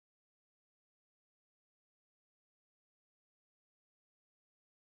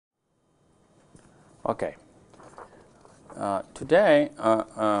Okay. Today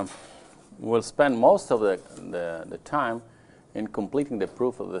we'll spend most of the time in completing the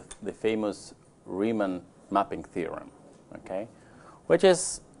proof of the famous Riemann mapping theorem, okay, which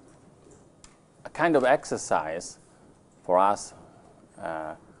is a kind of exercise for us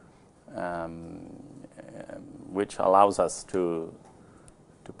which allows us to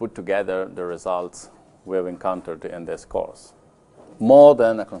put together the results we have encountered in this course. More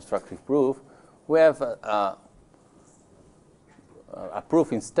than a constructive proof, we have a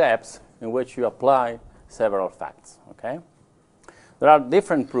proof in steps in which you apply several facts. Okay? There are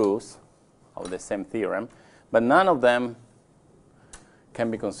different proofs of the same theorem, but none of them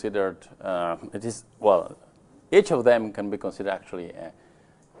can be considered. Each of them can be considered actually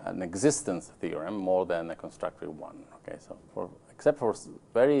an existence theorem more than a constructive one. Okay, so except for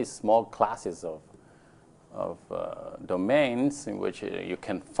very small classes of domains in which you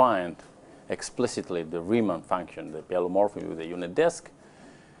can find explicitly the Riemann function, the pelomorphism with the unit disk.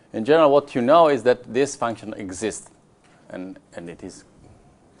 In general, what you know is that this function exists, and it is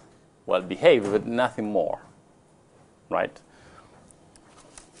well behaved, but nothing more, right?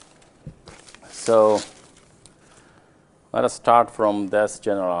 So let us start from this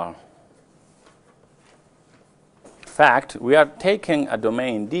general fact. We are taking a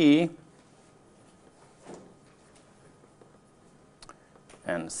domain D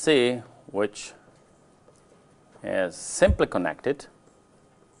and C, which is simply connected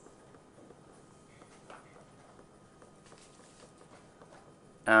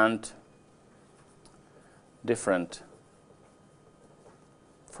and different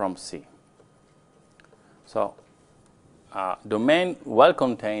from C. So domain well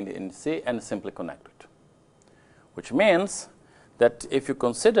contained in C and simply connected, which means that if you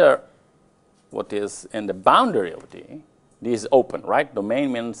consider what is in the boundary of D, D is open, right?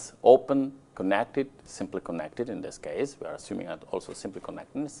 Domain means open, connected, simply connected in this case. We are assuming that also simply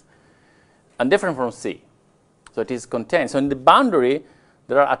connectedness, and different from C. So it is contained. So in the boundary,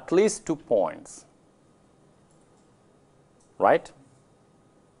 there are at least 2 points, right?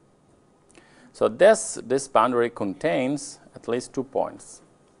 So this boundary contains at least 2 points.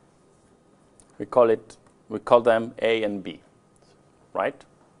 We call them A and B, right?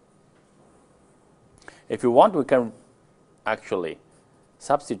 If you want, we can actually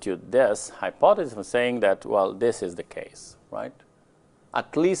substitute this hypothesis for saying that, well, this is the case, right?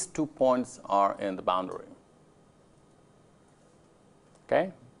 At least 2 points are in the boundary.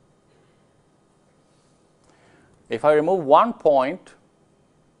 Okay? If I remove 1 point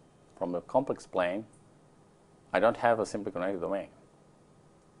from the complex plane, I don't have a simply connected domain.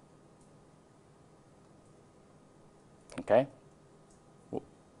 Okay?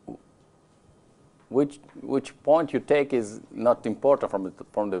 Which point you take is not important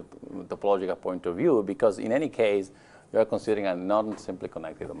from the topological point of view, because in any case, you are considering a non-simply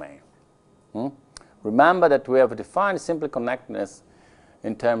connected domain. Remember that we have defined simply connectedness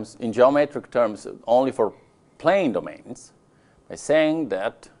in geometric terms only for plane domains by saying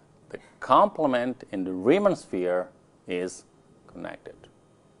that the complement in the Riemann sphere is connected,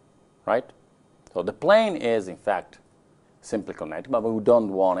 right? So the plane is in fact simply connected, but we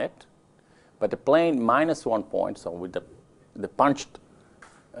don't want it. But the plane minus 1 point, so with the punctured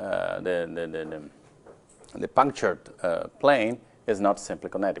plane is not simply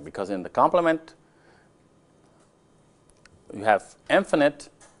connected, because in the complement you have infinite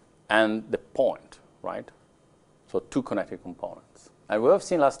and the point, right? So 2 connected components. And we have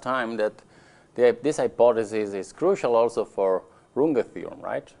seen last time that this hypothesis is crucial also for Runge theorem,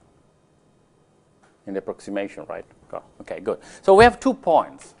 right? In the approximation, right? Okay, good. So we have 2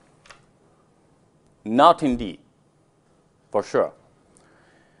 points. Not in D, for sure.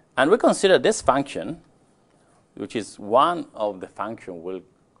 And we consider this function, which is one of the functions we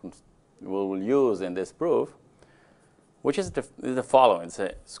will use in this proof, which is the following. It's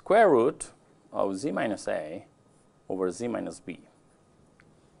a square root of z minus a over z minus b.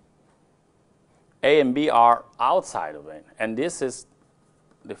 A and b are outside of it, and this is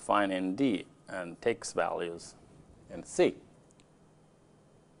defined in D and takes values in C.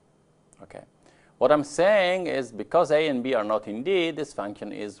 Okay. What I'm saying is, because A and B are not in D, this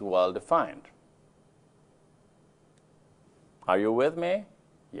function is well defined. Are you with me?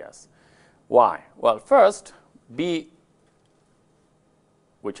 Yes. Why? Well, first, B,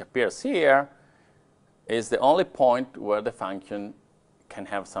 which appears here, is the only point where the function can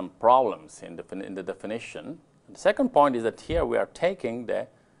have some problems in the definition. The second point is that here we are taking the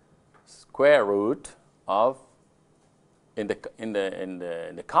square root of in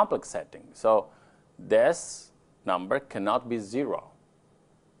the complex setting. So this number cannot be 0.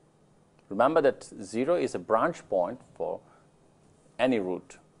 Remember that 0 is a branch point for any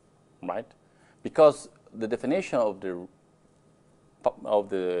root, right? Because the definition of the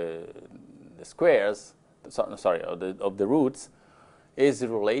squares, sorry, of the roots is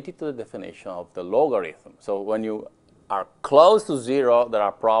related to the definition of the logarithm. So when you are close to 0, there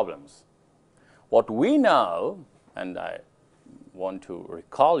are problems. What we know, and I want to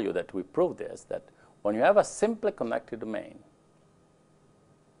recall you that we proved this, that when you have a simply connected domain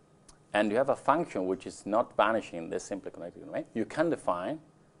and you have a function which is not vanishing in this simply connected domain, you can define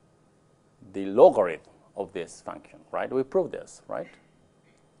the logarithm of this function, right? We proved this, right?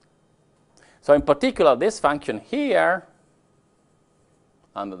 So in particular, this function here,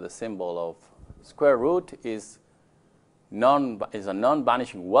 under the symbol of square root, is a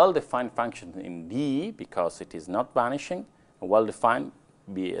non-vanishing, well-defined function in D because it is not vanishing. Well-defined,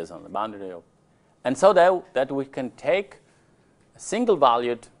 B is on the boundary of, and so that we can take a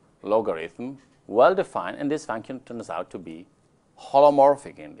single-valued logarithm, well-defined, and this function turns out to be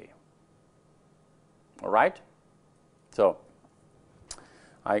holomorphic in D. All right? So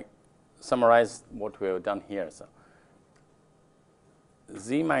I summarize what we have done here. So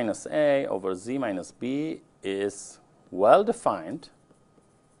Z minus A over Z minus B is well-defined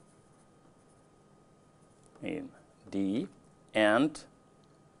in D and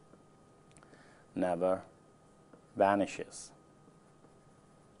never vanishes.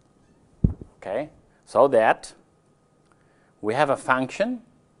 Okay? So that we have a function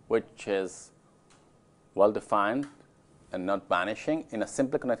which is well-defined and not vanishing in a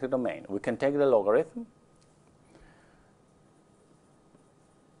simply connected domain. We can take the logarithm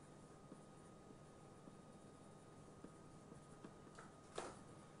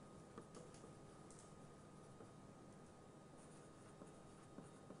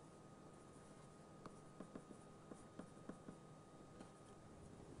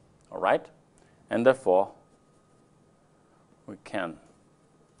right? And therefore, we can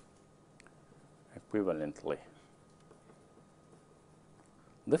equivalently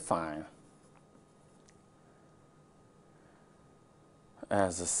define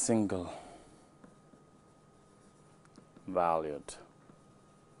as a single valued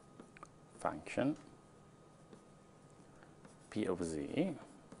function P of Z,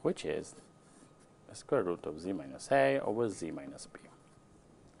 which is the square root of Z minus A over Z minus B.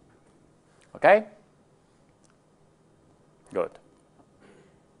 Okay? Good.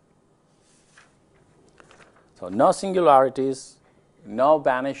 So no singularities, no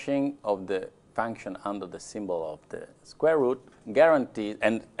vanishing of the function under the symbol of the square root guarantees,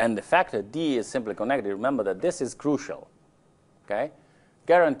 and the fact that D is simply connected, remember that this is crucial, okay?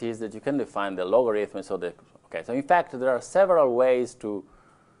 Guarantees that you can define the logarithm. So in fact, there are several ways to,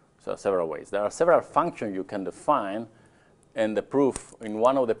 there are several functions you can define. And the proof, in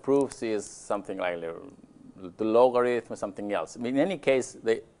one of the proofs, is something like the logarithm or something else. In any case,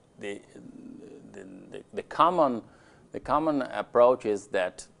 the common approach is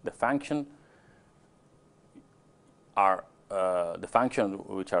that the function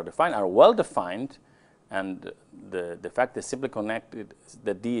which are defined are well defined, and the fact that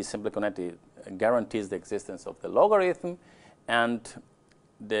D is simply connected guarantees the existence of the logarithm, and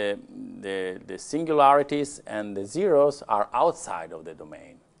the singularities and the zeros are outside of the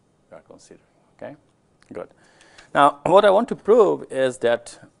domain we are considering. Okay, good. Now, what I want to prove is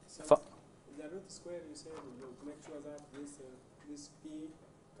that the root square, you said, will make sure that this P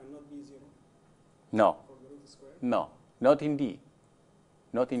cannot be 0. No. For the root square. No, not in D.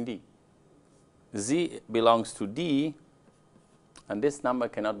 Not in D. Z belongs to D, and this number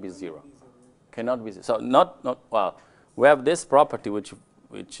cannot be 0. Cannot be 0. So well. We have this property which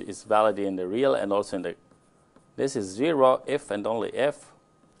is valid in the real and also in the. This is 0 if and only if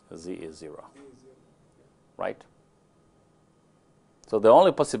Z is 0. Right? So the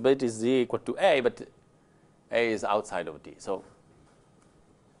only possibility is Z equal to A, but A is outside of D. So,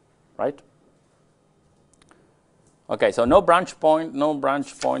 right? Okay, so no branch points,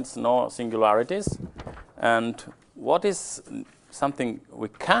 no singularities. And what is something we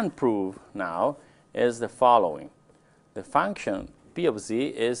can prove now is the following. The function P of Z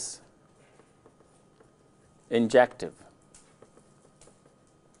is injective,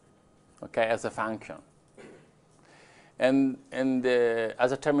 okay, as a function. And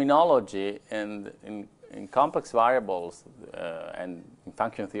as a terminology in complex variables and in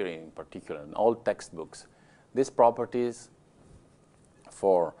function theory in particular, in all textbooks, these properties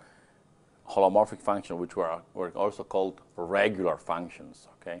for holomorphic functions, which were also called regular functions,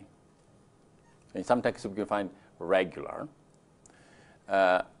 okay? In some textbooks you can find regular,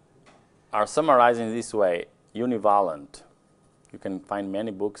 are summarized in this way: univalent, You can find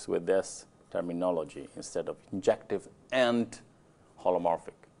many books with this terminology instead of injective and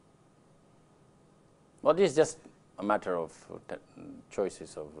holomorphic. Well, this is just a matter of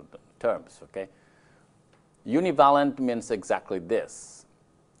choices of terms, okay? Univalent means exactly this.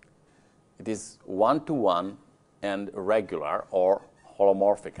 It is one-to-one and regular or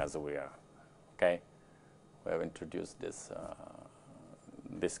holomorphic as we are, okay? We have introduced this,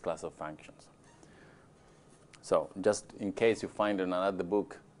 this class of functions. So just in case you find in another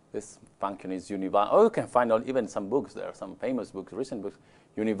book, this function is univalent, or you can find out even some books, there are some famous books, recent books,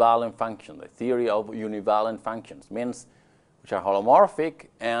 univalent function, the theory of univalent functions, means which are holomorphic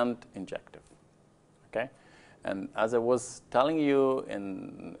and injective, okay? And as I was telling you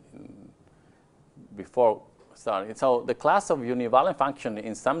before starting, so the class of univalent function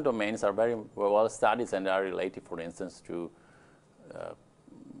in some domains are very well studied and are related, for instance, to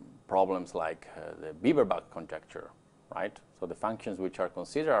problems like the Bieberbach conjecture, right? So the functions which are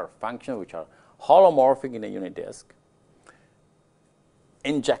considered are functions which are holomorphic in a unit disk,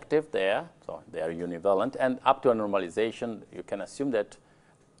 injective there, so they are univalent, and up to a normalization, you can assume that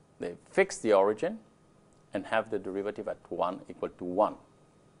they fix the origin and have the derivative at 1 equal to 1.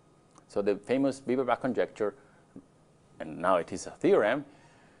 So the famous Bieberbach conjecture, and now it is a theorem,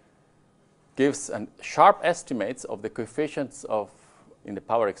 gives sharp estimates of the coefficients of in the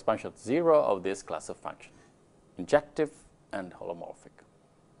power expansion 0 of this class of function, injective and holomorphic.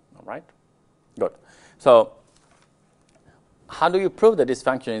 All right? Good. So how do you prove that this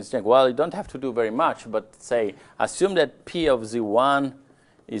function is injective? Well, you don't have to do very much, but say, assume that P of Z1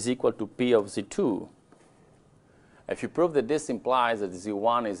 is equal to P of Z2. If you prove that this implies that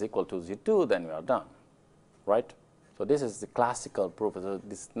Z1 is equal to Z2, then we are done, right? So this is the classical proof. So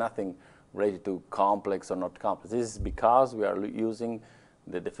this is nothing related to complex or not complex. This is because we are using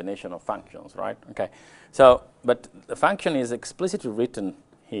the definition of functions, right? Okay. So, but the function is explicitly written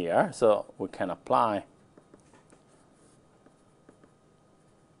here, so we can apply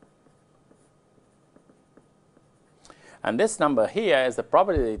and this number here is the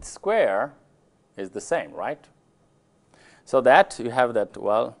property that its square is the same, right? So that you have that,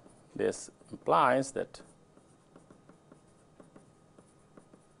 well, this implies that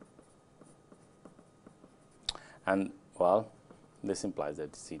and, well, this implies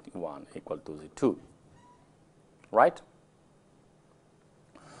that Z1 equal to Z2, right?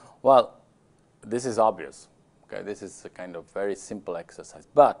 Well, this is obvious. Okay, this is a kind of very simple exercise.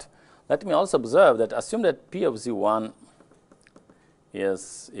 But let me also observe that assume that P of Z1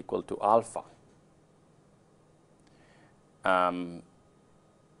 is equal to alpha.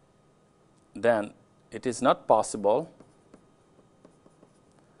 Then it is not possible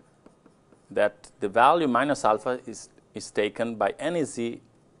that the value minus alpha is taken by any z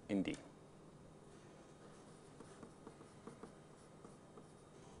in D.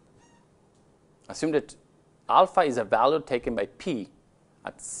 Assume that alpha is a value taken by P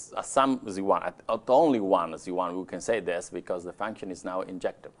at some z1, at only one z1. We can say this because the function is now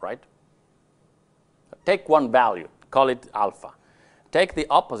injective, right? Take one value, call it alpha. Take the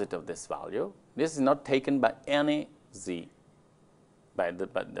opposite of this value. This is not taken by any z, by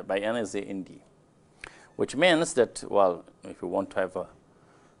any z in D. Which means that, well, if you want to have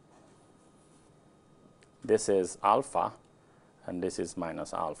this is alpha, and this is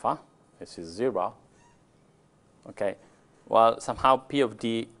minus alpha, this is 0, okay? Well, somehow P of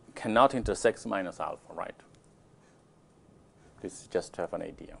D cannot intersect minus alpha, right? This is just to have an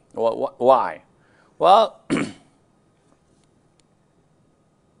idea. Well, why? Well,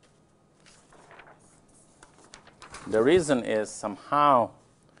 the reason is somehow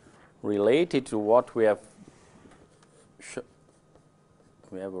related to what we have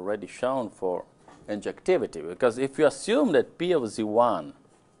already shown for injectivity. Because if you assume that P of Z1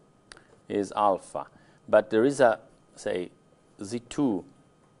 is alpha, but there is a, say, Z2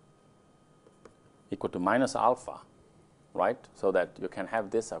 equal to minus alpha, right? So that you can have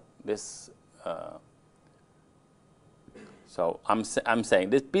this, so I'm saying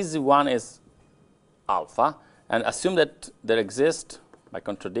this PZ1 is alpha, and assume that there exists, by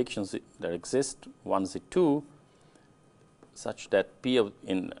contradictions, there exists one Z2 such that P of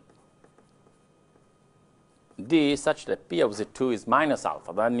in D such that P of Z2 is minus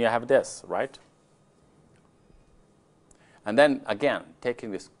alpha. Then you have this, right? And then again,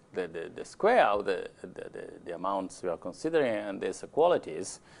 taking this, the square of the amounts we are considering and these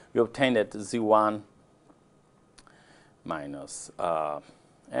equalities, we obtain that Z1 minus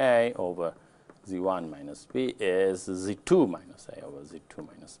A over Z1 minus B is Z2 minus A over Z2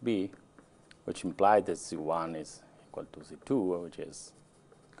 minus B, which implies that Z1 is equal to Z2, which is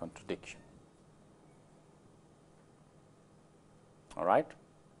contradiction. All right?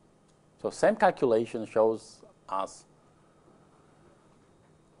 So same calculation shows us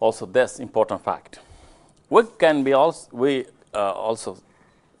also this important fact. We can be also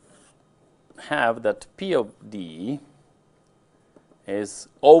have that P of D is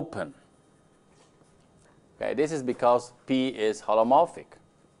open. Okay, this is because P is holomorphic.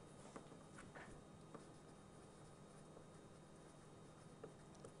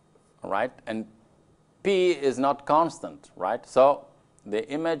 All right, and P is not constant, right? So the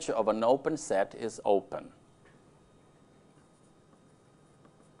image of an open set is open.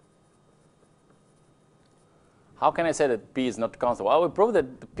 How can I say that P is not constant? Well, we prove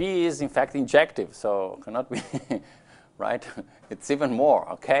that P is in fact injective, so cannot be, right? It's even more,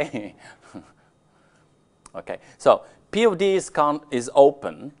 okay? Okay, so P of D is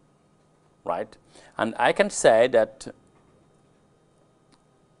open, right? And I can say that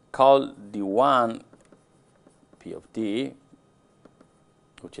call D1 P of D,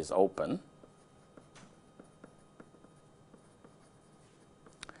 which is open,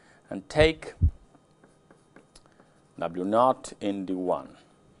 and take W0 in D1,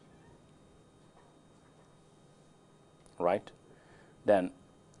 right? Then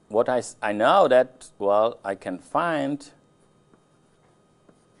what I know that, well, I can find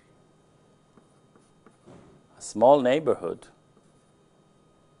a small neighborhood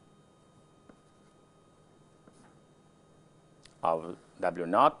of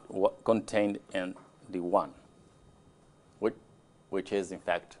W0 contained in D1, which is in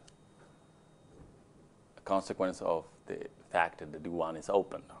fact a consequence of the fact that the D1 is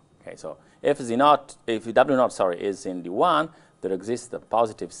open. Okay, so if W0 is in D1, there exists a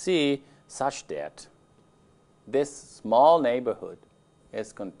positive C such that this small neighborhood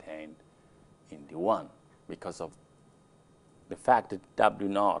is contained in D1 because of the fact that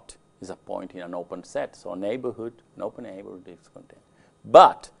W0 is a point in an open set. So an open neighborhood is contained.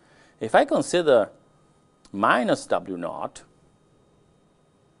 But if I consider minus W0,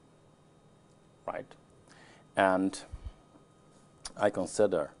 right, and I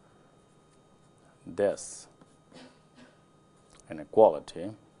consider this inequality,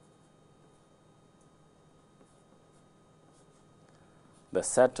 the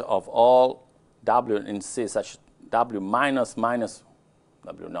set of all W in C such W minus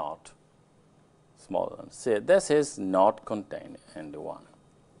W0 smaller than C, this is not contained in D1.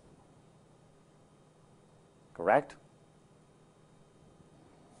 Correct?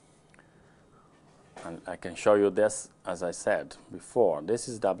 And I can show you this, as I said before. This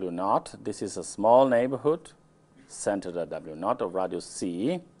is W0. This is a small neighborhood centered at W0 of radius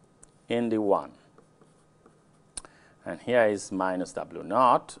C in D1. And here is minus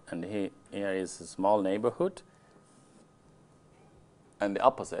W0, and here is a small neighborhood, and the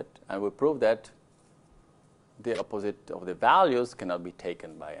opposite. And we prove that the opposite of the values cannot be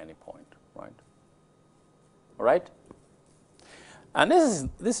taken by any point, right? All right? And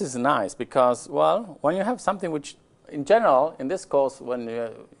this is nice because, well, when you have something which, in general, in this course, when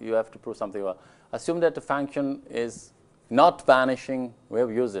you have to prove something, well, assume that the function is not vanishing. We have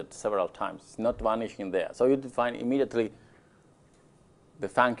used it several times. It's not vanishing there. So you define immediately the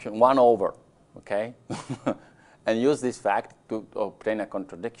function 1 over, okay? And use this fact to obtain a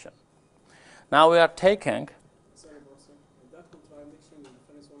contradiction. Now we are taking... Sorry, boss. That contradiction in the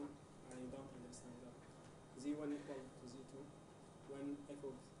first one, I don't understand that. Z1 equal to Z2. When f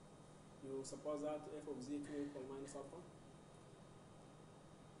of... You suppose that f of Z2 equal minus alpha?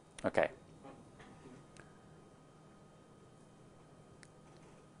 Okay.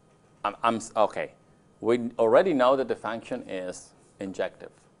 Okay. We already know that the function is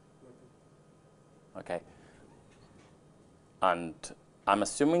injective. Okay. And I'm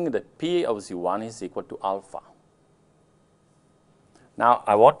assuming that P of Z1 is equal to alpha. Now,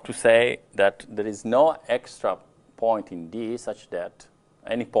 I want to say that there is no extra point in D such that,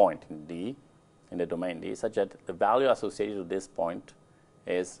 any point in D, in the domain D, such that the value associated with this point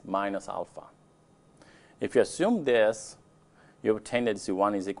is minus alpha. If you assume this, you obtain that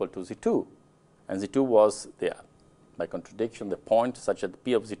Z1 is equal to Z2. And Z2 was, by contradiction, the point such that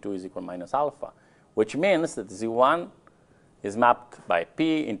P of Z2 is equal to minus alpha, which means that Z1 is mapped by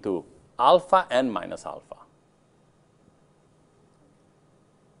P into alpha and minus alpha.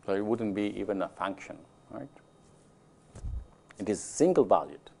 So it wouldn't be even a function, right? It is single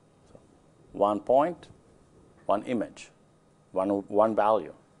valued. So one point, one image, one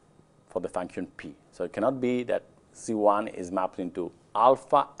value for the function P. So it cannot be that Z1 is mapped into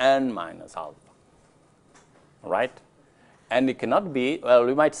alpha and minus alpha, right? And it cannot be, well,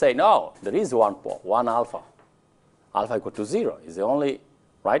 we might say, no, there is one alpha. Alpha equal to 0 is the only,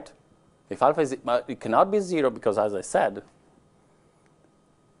 right? If alpha is, it cannot be 0 because, as I said,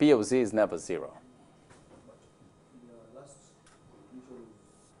 P of z is never 0. But in the last conclusion,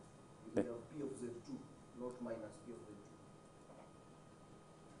 you have P of z2, not minus P of z2.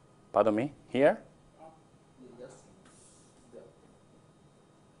 Pardon me? Here? Yes, there.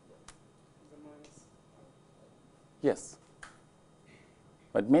 The minus. Yes.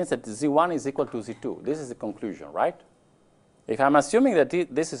 It means that z1 is equal to z2. This is the conclusion, right? If I'm assuming that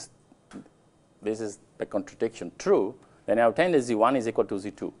this is the contradiction true, then I obtain that z1 is equal to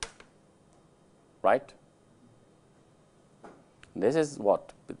z2, right? This is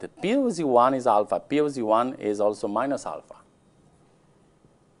what? The P of z1 is alpha. P of z1 is also minus alpha,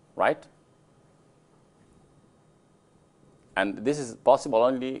 right? And this is possible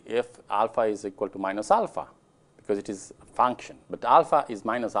only if alpha is equal to minus alpha, because it is a function. But alpha is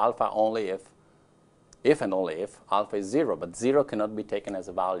minus alpha only if and only if alpha is 0. But 0 cannot be taken as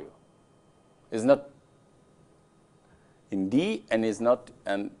a value. It's not in D and is not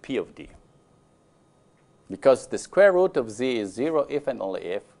in P of D. Because the square root of z is 0 if and only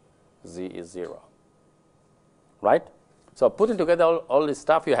if z is 0. Right? So putting together all this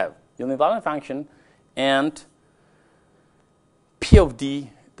stuff, you have univalent function, and P of D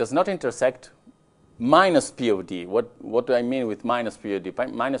does not intersect minus P of D. What do I mean with minus P of D?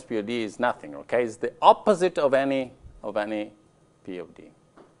 Minus P of D is nothing, okay? It's the opposite of any P of D,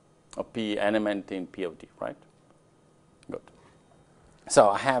 or P element in P of D, right? Good. So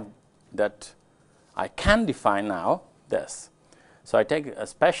I have that. I can define now this. So I take a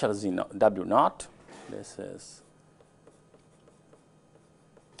special Z W naught. This is.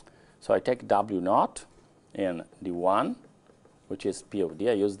 So I take W naught in D1, which is P of D.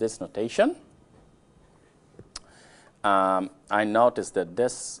 I use this notation. I notice that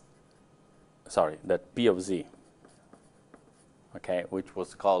that P of Z, okay, which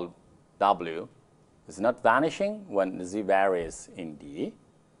was called W, is not vanishing when the Z varies in D.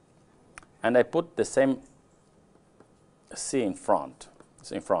 And I put the same C in front.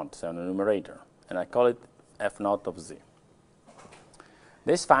 It's in front, so on the numerator. And I call it F naught of Z.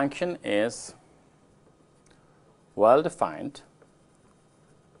 This function is well defined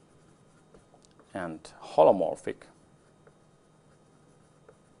and holomorphic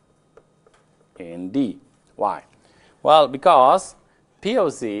in D. Why? Well, because P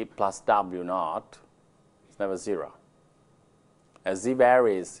of Z plus W naught is never 0, as Z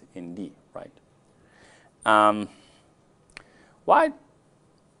varies in D, right? Why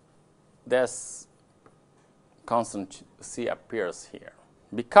this constant C appears here?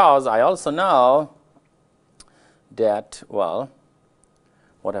 Because I also know that, well,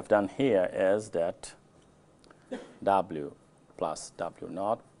 what I've done here is that W plus W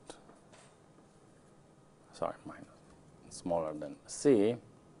naught, sorry, minus, smaller than C,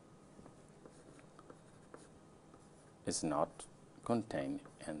 is not contained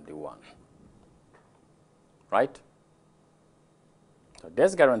in D1, right? So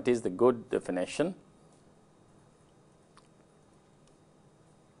this guarantees the good definition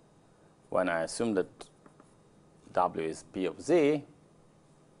when I assume that W is P of Z.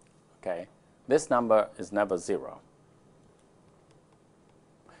 Okay, this number is never 0.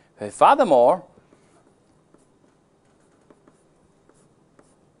 Furthermore,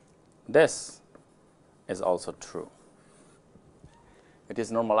 this is also true. It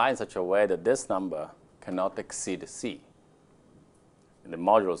is normalized in such a way that this number cannot exceed C, the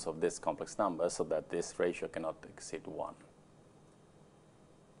modulus of this complex number, so that this ratio cannot exceed 1.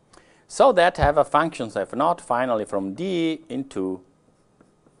 So that I have a function f naught finally from D into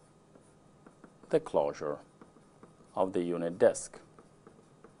the closure of the unit disk.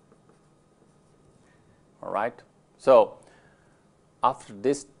 All right? So after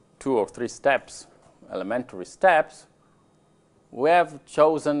these 2 or 3 steps, elementary steps, we have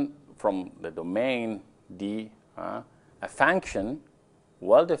chosen from the domain D a function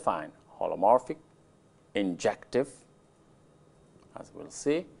well-defined, holomorphic, injective, as we'll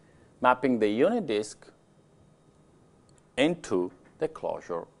see, mapping the unit disk into the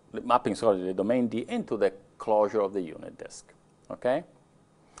closure, mapping, sorry, the domain D into the closure of the unit disk. Okay?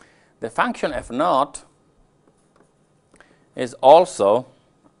 The function f naught is also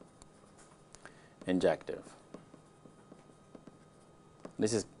injective.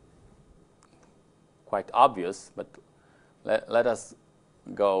 This is quite obvious, but let us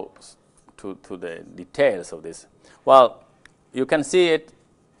go to the details of this. Well, you can see it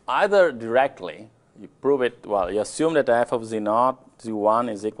either directly, you prove it, well, you assume that f of z naught,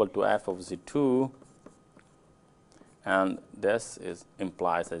 z1 is equal to f of z2, and this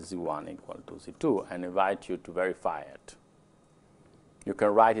implies that z1 equal to z2. I invite you to verify it. You can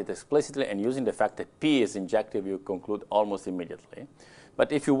write it explicitly, and using the fact that P is injective, you conclude almost immediately.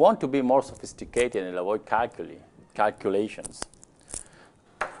 But if you want to be more sophisticated and avoid calculations,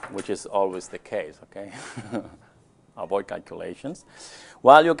 which is always the case, okay? Avoid calculations.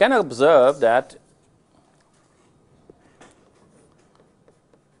 Well, you can observe that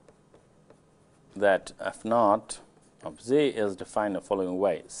f naught of z is defined the following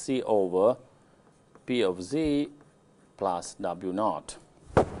way: c over p of z plus w naught.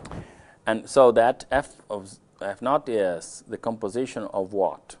 And so that f naught is the composition of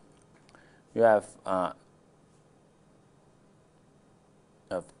what? You have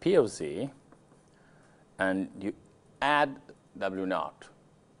of p of z, and you add w naught,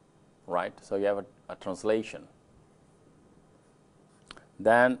 right? So you have a translation.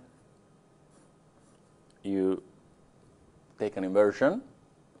 Then you take an inversion,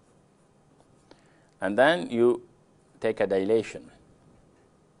 and then you take a dilation.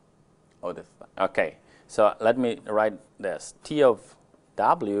 Okay, so let me write this. T of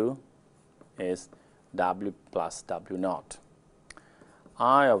w is w plus w naught.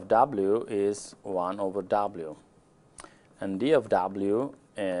 I of w is 1 over w. And d of w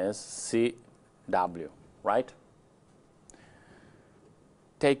is cw, right?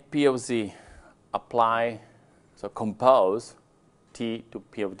 Take p of z, apply, so compose t to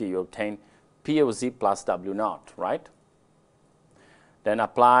p of d. You obtain p of z plus w naught, right? Then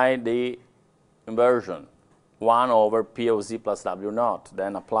apply the inversion, 1 over p of z plus w naught.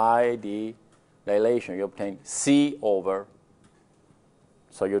 Then apply the dilation. You obtain c over,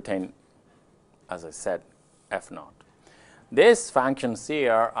 so you obtain, as I said, f naught. These functions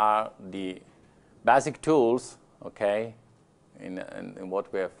here are the basic tools, okay, in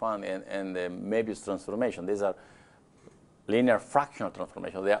what we have found in the Möbius transformation. These are linear fractional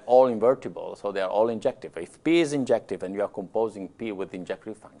transformations. They are all invertible, so they are all injective. If p is injective and you are composing p with the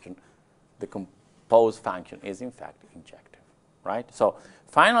injective function, the composed function is in fact injective, right? So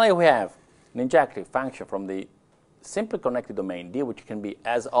finally we have an injective function from the simply connected domain D, which can be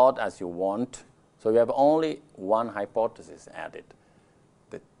as odd as you want. So you have only one hypothesis added,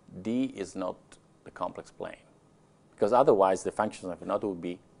 that D is not the complex plane, because otherwise the function of naught would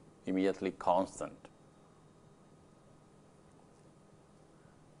be immediately constant.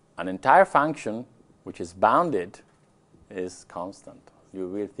 An entire function which is bounded is constant,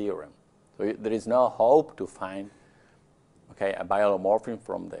 your theorem. So there is no hope to find, okay, a biolomorphism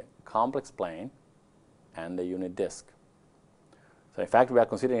from the complex plane and the unit disk. So in fact, we are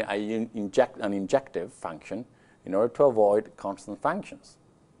considering an injective function in order to avoid constant functions.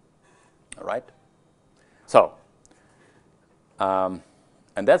 All right? So, and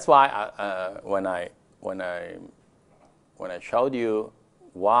that's why when I showed you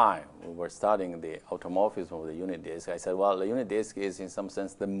why we were studying the automorphism of the unit disk, I said, well, the unit disk is in some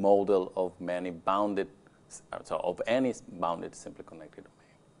sense the model of many bounded, so of any bounded simply connected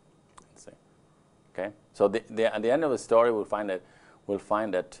domain. Let's see. Okay, so at the end of the story, we'll find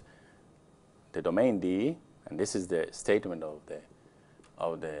that the domain D, and this is the statement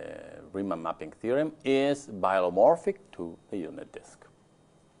of the Riemann mapping theorem, is biolomorphic to the unit disk.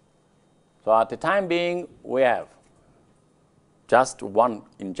 So at the time being, we have just one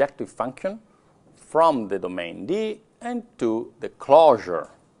injective function from the domain D and to the closure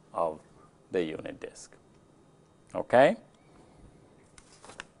of the unit disk. Okay?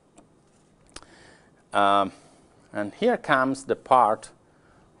 And here comes the part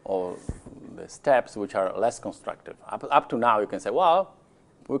of the steps which are less constructive. Up to now, you can say, well,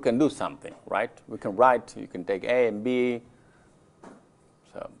 we can do something, right? We can write, you can take A and B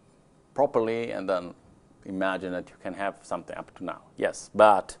so properly, and then imagine that you can have something up to now. Yes,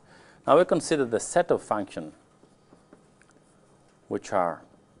 but now we consider the set of functions which are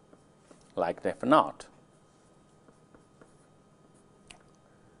like the f naught,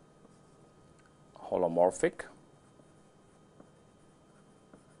 holomorphic,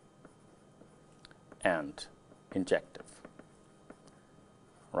 and injective,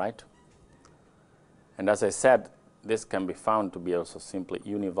 right? And as I said, this can be found to be also simply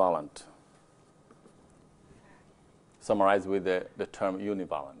univalent, summarized with the term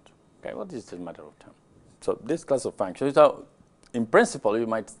univalent. Okay, what is this matter of term? So this class of functions, so in principle, you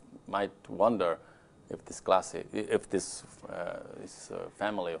might wonder if this class, if this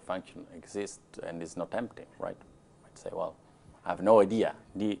family of function exists and is not empty, right? You might say, well, I have no idea.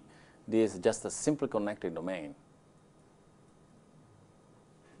 D is just a simply connected domain,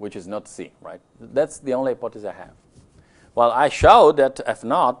 which is not C, right? That's the only hypothesis I have. Well, I showed that f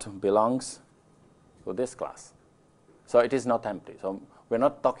naught belongs to this class. So it is not empty. So we're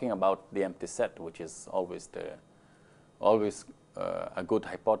not talking about the empty set, which is always a good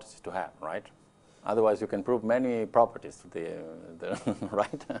hypothesis to have, right? Otherwise, you can prove many properties to the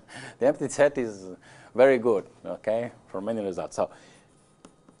right. The empty set is very good, okay, for many results. So,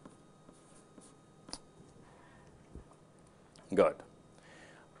 good.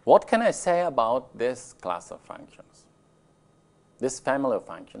 What can I say about this class of functions? This family of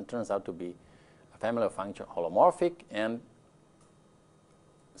functions turns out to be a family of functions holomorphic and,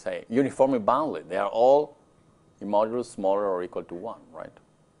 say, uniformly bounded. They are all in modulus smaller or equal to 1, right?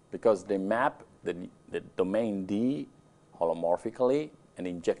 Because they map the domain D holomorphically and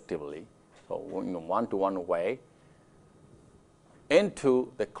injectively, so in a one-to-one way,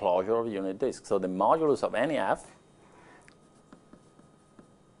 into the closure of a unit disk. So the modulus of any F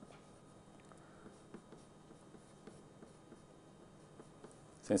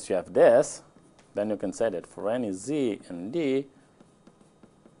since you have this, then you can say that for any Z and D,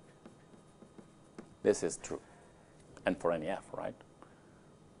 this is true, and for any F, right?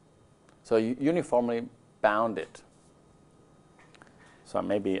 So you uniformly bound it. So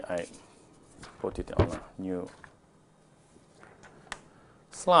maybe I put it on a new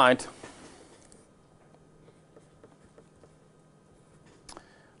slide.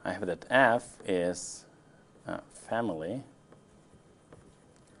 I have that F is a family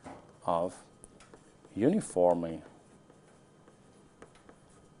of uniformly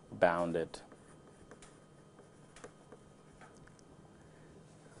bounded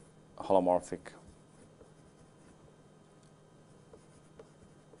holomorphic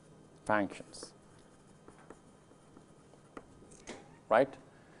functions, right?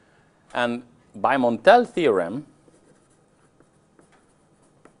 And by Montel theorem,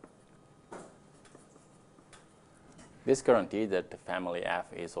 this guarantees that the family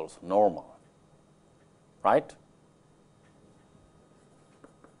F is also normal, right?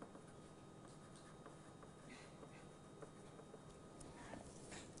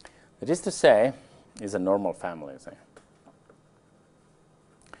 That is to say, is a normal family. Say.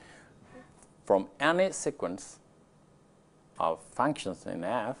 From any sequence of functions in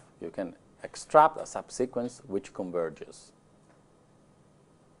F, you can extract a subsequence which converges,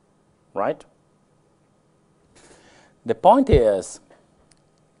 right? The point is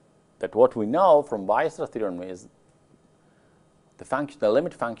that what we know from Weierstrass theorem is the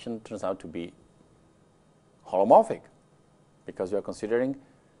limit function turns out to be holomorphic because we are considering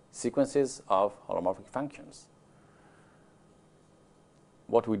sequences of holomorphic functions.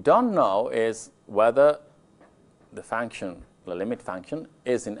 What we don't know is whether the function, the limit function,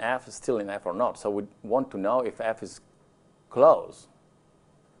 is in F, still in F or not. So we want to know if F is closed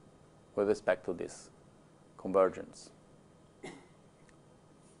with respect to this convergence.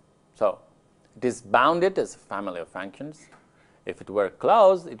 So it is bounded as a family of functions. If it were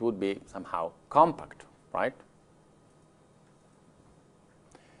closed, it would be somehow compact, right?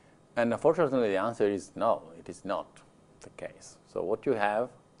 And unfortunately, the answer is no, it is not the case. So what you have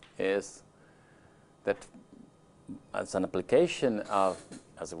is that as an application of,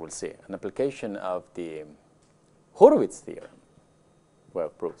 as we will see, an application of the Hurwitz theorem we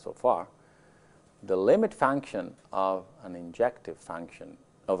have proved so far, the limit function of an injective function,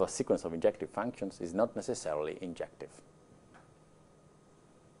 of a sequence of injective functions, is not necessarily injective.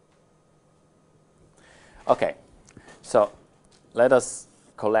 Okay, so let us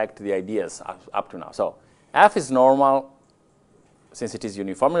collect the ideas up to now. So F is normal since it is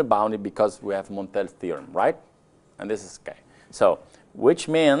uniformly bounded because we have Montel's theorem, right? And this is okay. So which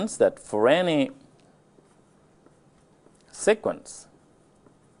means that for any sequence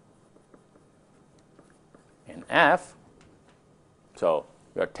in F, so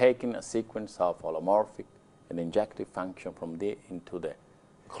we are taking a sequence of holomorphic and injective function from D into the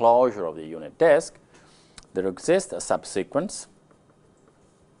closure of the unit disk, there exists a subsequence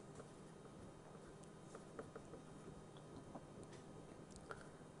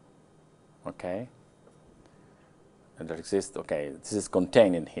okay, and there exists, okay, this is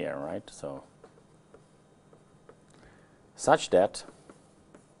contained in here, right? So such that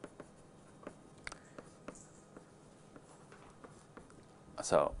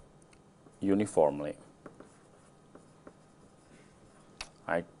so uniformly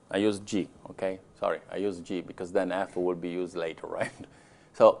I use G, okay? Sorry, I use G because then F will be used later, right?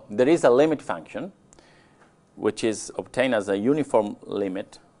 So there is a limit function which is obtained as a uniform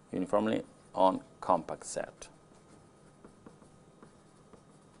limit, uniformly on compact set.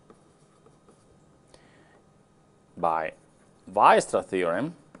 By Weierstrass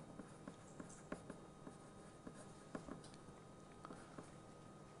theorem,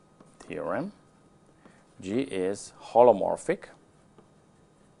 G is holomorphic,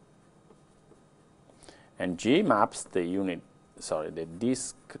 and G maps the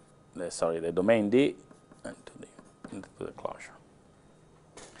disk the domain D into the closure.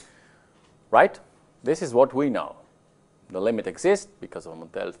 Right? This is what we know. The limit exists because of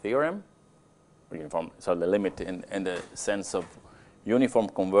Montel's theorem. So the limit in the sense of uniform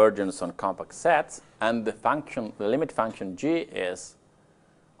convergence on compact sets, and the limit function G is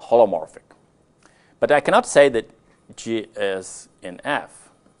holomorphic. But I cannot say that G is in F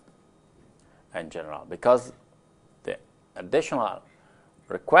in general, because the additional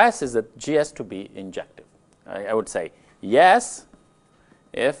request is that G has to be injective. I would say yes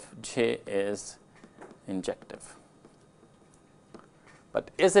if G is injective.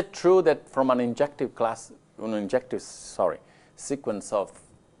 But is it true that from an injective sequence of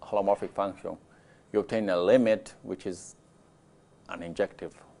holomorphic function, you obtain a limit which is an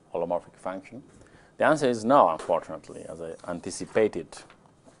injective holomorphic function? The answer is no, unfortunately, as I anticipated.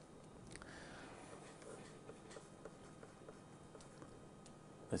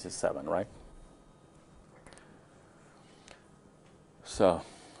 This is 7, right? So,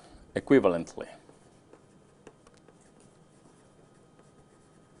 equivalently,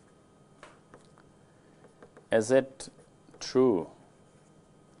 is it true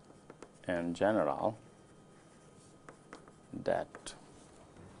in general that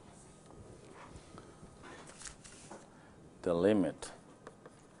the limit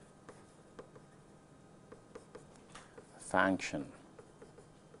function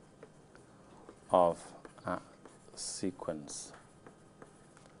of a sequence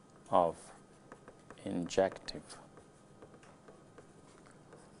of injective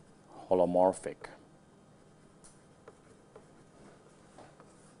holomorphic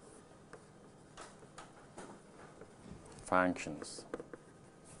functions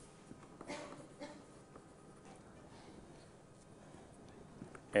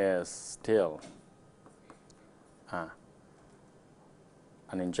is still an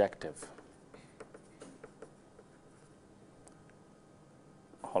injective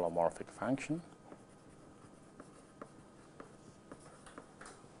holomorphic function?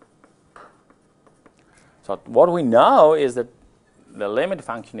 So what we know is that the limit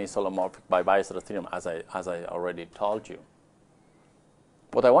function is holomorphic by Weierstrass theorem, as I already told you.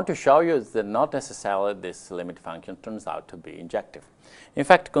 What I want to show you is that not necessarily this limit function turns out to be injective. In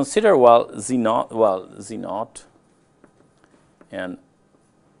fact, consider Z naught and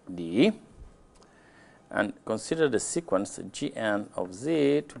D, and consider the sequence Gn of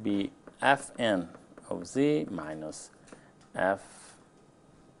Z to be Fn of Z minus Fn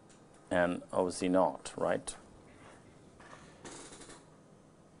of Z naught, right?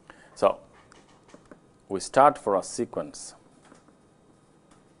 So we start for a sequence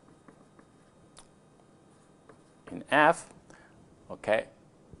in F, okay,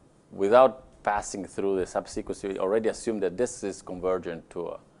 without passing through the subsequence. We already assume that this is convergent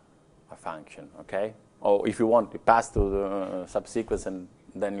to a function, okay? Or if you want to pass through the subsequence, and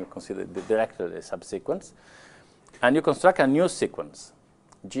then you consider directly the subsequence, and you construct a new sequence,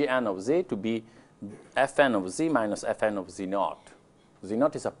 Gn of Z to be Fn of Z minus Fn of Z naught. Z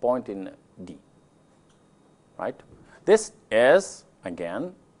naught is a point in D, right? This is,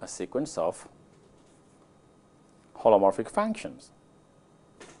 again, a sequence of holomorphic functions.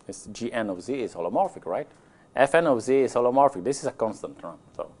 This Gn of Z is holomorphic, right? Fn of Z is holomorphic. This is a constant term.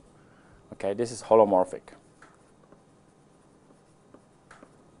 So, okay, this is holomorphic.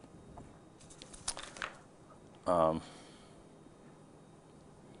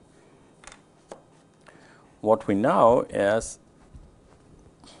 What we know is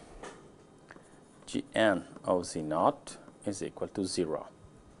Gn of Z naught is equal to 0,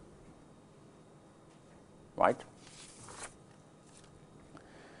 right?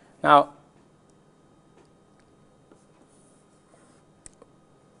 Now,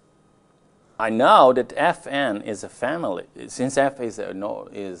 I know that Fn is a family. Since F is normal,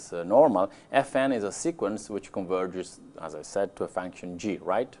 Fn is a sequence which converges, as I said, to a function G,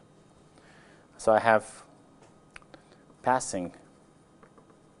 right? So I have passing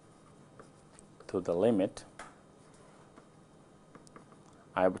to the limit,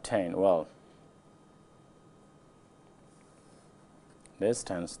 I obtain, well, this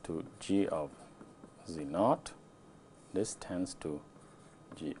tends to G of Z naught, this tends to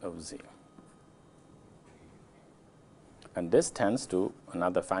G of Z. And this tends to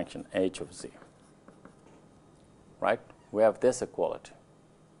another function, H of Z, right? We have this equality.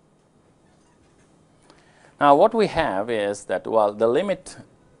 Now what we have is that, well, the limit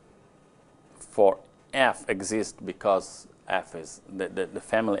for F exists because F is, the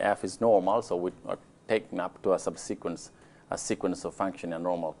family F is normal, so we are taken up to a sequence of function in a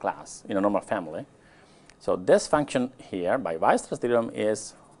normal class, in a normal family. So this function here, by Weierstrass theorem,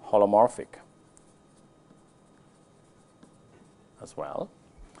 is holomorphic as well.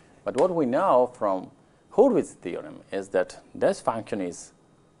 But what we know from Hurwitz's theorem is that this function is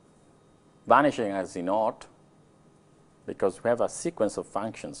vanishing at Z0 because we have a sequence of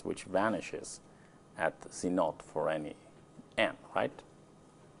functions which vanishes at Z0 for any n, right?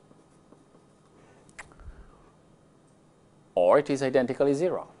 Or it is identically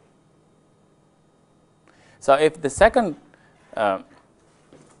 0. So if the second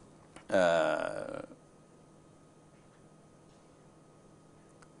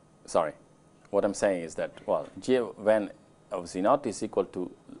sorry, what I'm saying is that, well, g when of Z0 is equal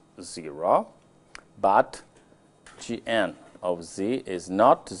to 0, but Gn of Z is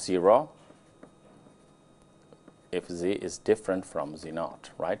not 0 if Z is different from Z0,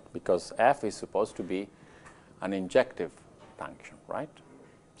 right? Because f is supposed to be an injective function, right?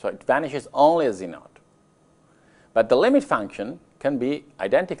 So it vanishes only at Z0. But the limit function can be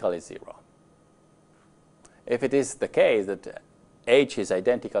identically 0. If it is the case that h is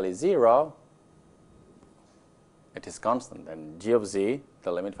identically 0, it is constant, and g of z,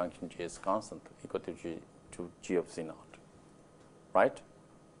 the limit function g is constant, equal to g of z0, right?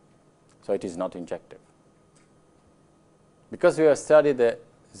 So it is not injective. Because we have studied the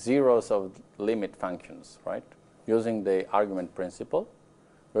zeros of limit functions, right, using the argument principle,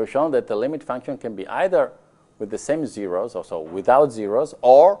 we've shown that the limit function can be either with the same zeros, or so without zeros,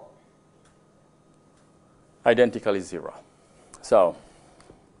 or identically 0. So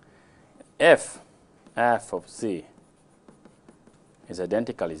if f of z is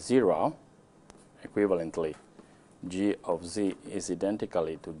identically 0, equivalently g of z is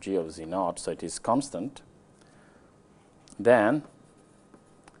identically to g of z0, so it is constant, then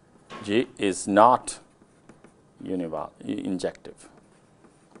g is not injective.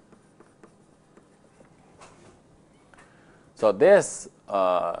 So this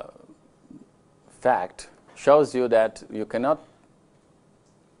fact shows you that you cannot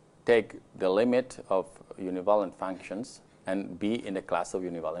take the limit of univalent functions and be in the class of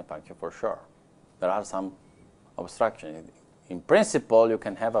univalent function for sure. There are some obstructions. In principle, you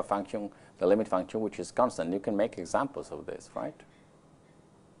can have a function, the limit function, which is constant. You can make examples of this, right?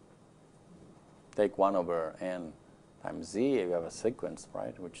 Take 1 over n times z, you have a sequence,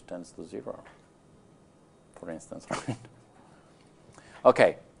 right, which tends to 0, for instance, right?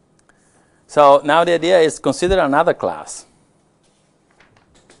 Okay. So now the idea is consider another class.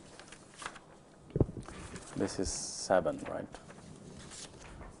 This is 7, right?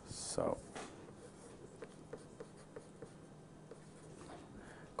 So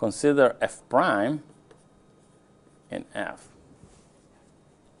consider f prime in f.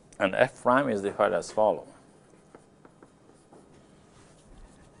 And f prime is defined as follows.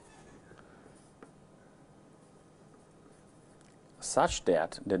 Such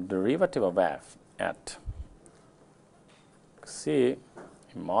that the derivative of f at c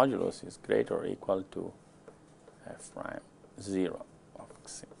in modulus is greater or equal to f prime 0 of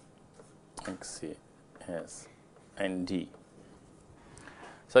c. Xc is nd.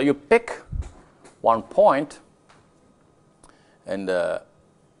 So you pick one point in the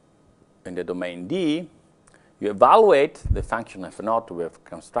domain D, you evaluate the function f0 we have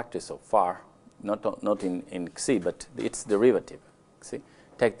constructed so far, not in C, but its derivative. See?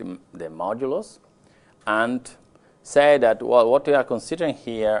 Take the modulus and say that, well, what we are considering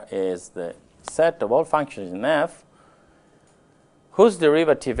here is the set of all functions in f whose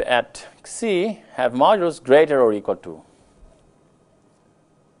derivative at C have modulus greater or equal to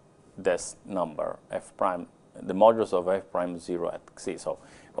this number, f prime, the modulus of f prime 0 at C. So,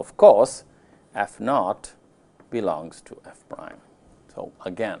 of course, f0 belongs to f prime. So,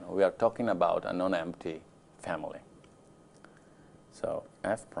 again, we are talking about a non-empty family. So,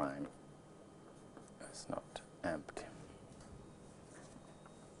 f prime is not empty.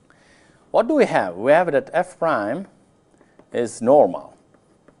 What do we have? We have that f prime is normal,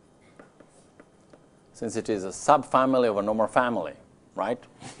 since it is a subfamily of a normal family, right?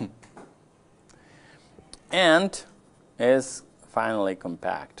 And is finally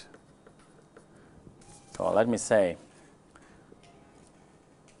compact. So let me say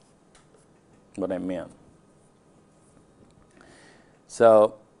what I mean.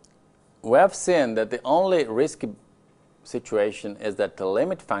 So we have seen that the only risky situation is that the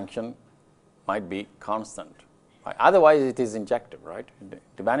limit function might be constant. Right? Otherwise, it is injective, right? It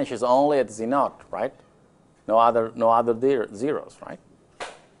vanishes only at z0, right? No other zeros, right?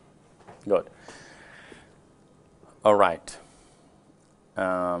 Good. All right.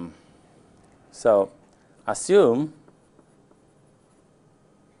 So assume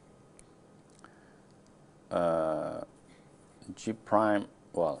g prime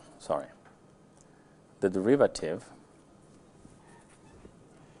well, sorry, the derivative,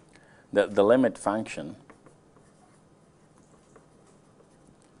 the limit function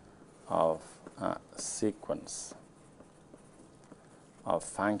of a sequence of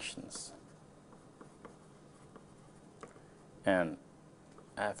functions and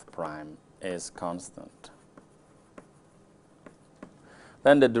f prime is constant,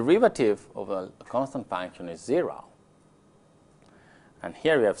 then the derivative of a constant function is 0. And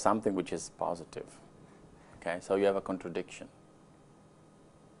here we have something which is positive. Okay, so you have a contradiction,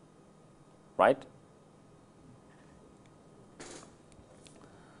 right?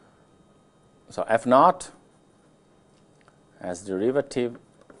 So f naught as derivative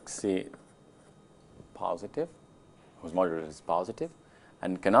c positive, whose modulus is positive,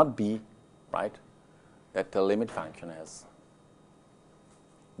 and cannot be, right, that the limit function has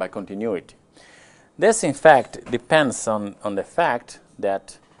by continuity. This, in fact, depends on the fact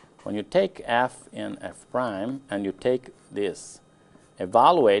that when you take f in f prime and you take this,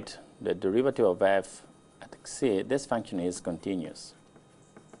 evaluate the derivative of f at c, this function is continuous.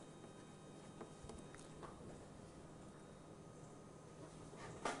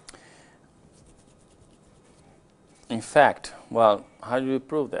 In fact, well, how do you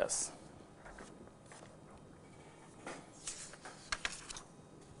prove this?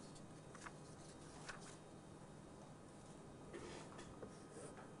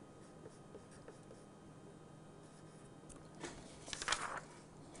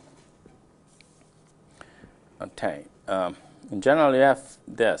 Okay. In general, you have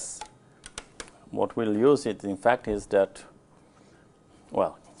this. What we'll use it, in fact, is that,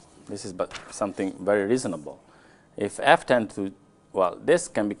 well, this is but something very reasonable. If f tends to, well, this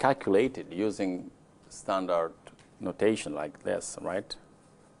can be calculated using standard notation like this, right?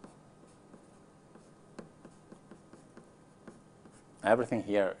 Everything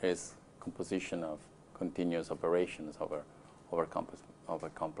here is composition of continuous operations over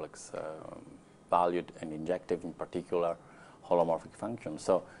complex valued and injective, in particular, holomorphic functions.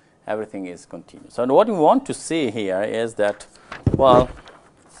 So everything is continuous. So what we want to see here is that, well,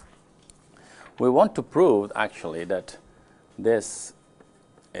 we want to prove actually that this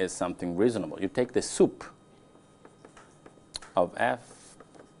is something reasonable. You take the sup of f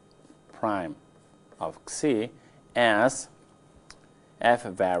prime of c as f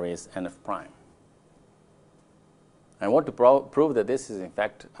varies n f prime. I want to prove that this is in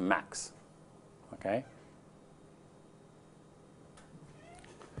fact a max. Okay?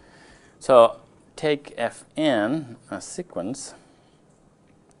 So take Fn, a sequence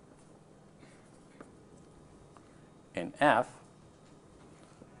in F,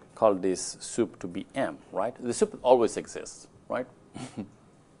 call this sup to be M, right? The sup always exists, right?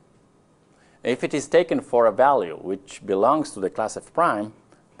 If it is taken for a value which belongs to the class F prime,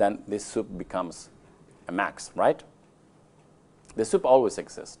 then this sup becomes a max, right? The sup always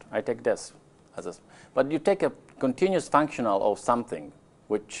exists. I take this as a, but you take a continuous functional of something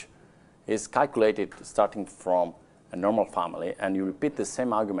which is calculated starting from a normal family, and you repeat the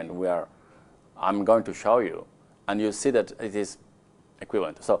same argument where I'm going to show you, and you see that it is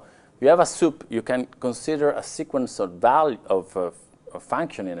equivalent. So you have a sup, you can consider a sequence of value of a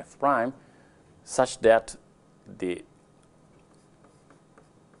function in F prime such that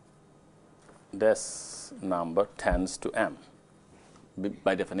this number tends to M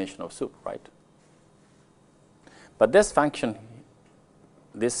by definition of sup, right? But this function,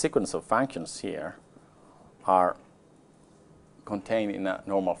 this sequence of functions here are contained in a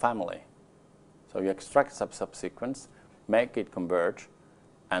normal family. So you extract subsequence, make it converge,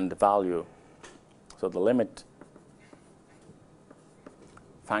 and the value, so the limit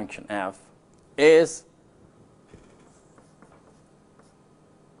function f is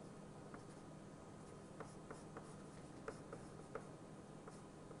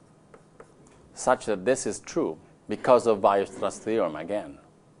such that this is true because of Weierstrass theorem again.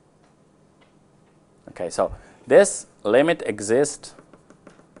 Okay, so this limit exists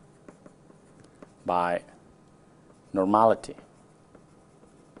by normality.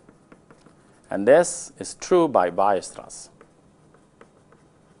 And this is true by Weierstrass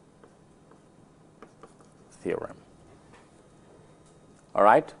theorem. All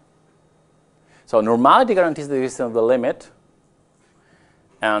right? So normality guarantees the existence of the limit,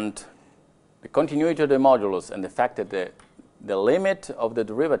 and the continuity of the modulus and the fact that the limit of the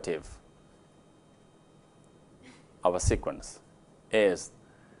derivative of a sequence is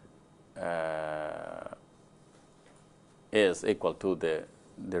equal to the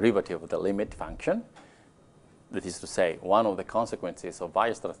derivative of the limit function, that is to say, one of the consequences of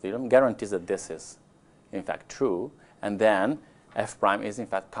Weierstrass theorem guarantees that this is in fact true, and then f prime is in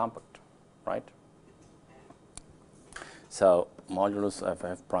fact compact, right? So modulus of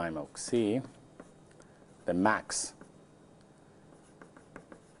f prime of c, the max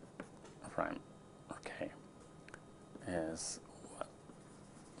prime, okay, is well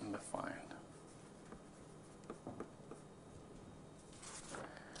defined.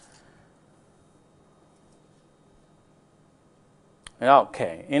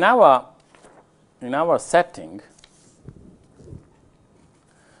 Okay, in our setting,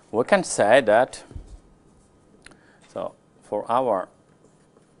 we can say that, so for our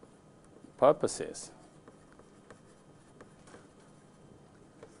purposes,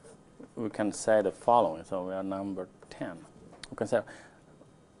 we can say the following. So we are number 10. We can say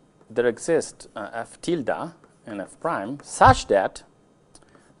there exists f tilde and f prime such that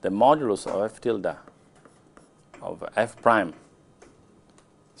the modulus of f tilde of f prime,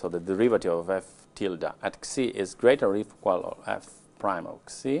 so the derivative of f tilde at c is greater or equal to f prime of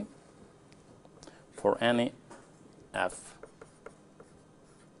c for any f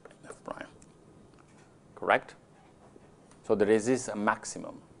prime. Correct? So there is a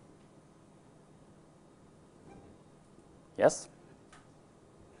maximum. Yes?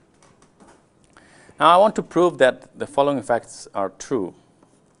 Now I want to prove that the following facts are true.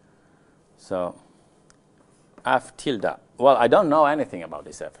 So f tilde, well, I don't know anything about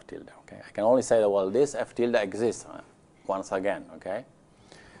this f tilde, okay? I can only say that, well, this f tilde exists once again, okay?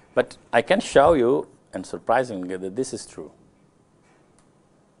 But I can show you, and surprisingly, that this is true.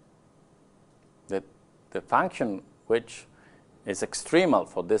 That the function which is extremal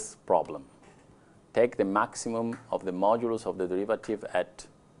for this problem, take the maximum of the modulus of the derivative at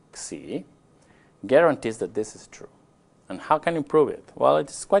c, guarantees that this is true. And how can you prove it? Well,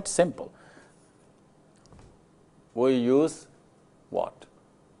 it's quite simple. We use what?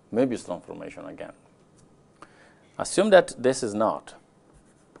 Möbius transformation again. Assume that this is not.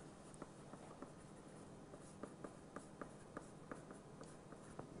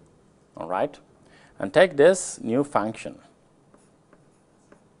 All right? And take this new function.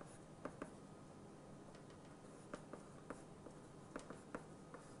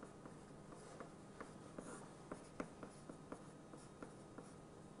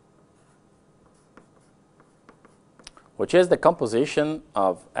 Which is the composition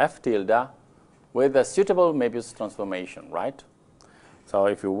of f tilde with a suitable Möbius transformation, right? So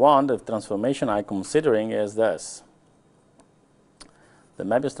if you want, the transformation I'm considering is this. The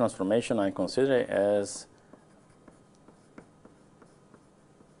Möbius transformation I'm considering is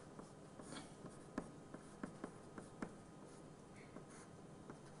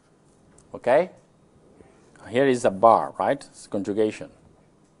okay? Here is a bar, right? It's conjugation.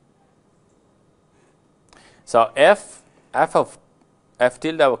 So if f of f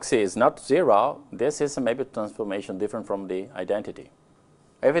tilde of c is not 0, this is a Möbius transformation different from the identity.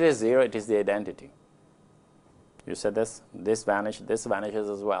 If it is 0, it is the identity. You said this vanishes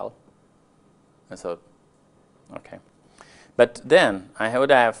as well. And so, okay. But then I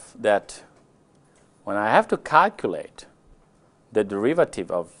would have that when I have to calculate the derivative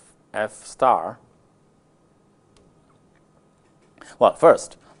of f star, well,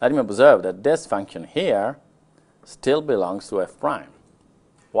 first, let me observe that this function here still belongs to f prime.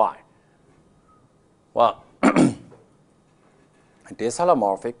 Why? Well, it is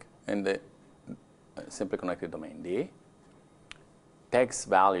holomorphic in the simply connected domain D, takes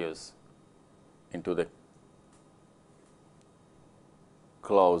values into the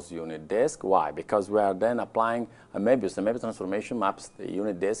closed unit disk. Why? Because we are then applying a Möbius. The Möbius transformation maps the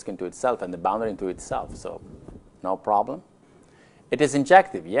unit disk into itself and the boundary into itself, so no problem. It is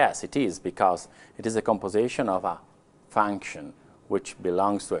injective, yes, it is, because it is a composition of a function which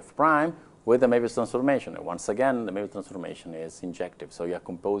belongs to f prime with a Möbius transformation. And once again, the Möbius transformation is injective, so you are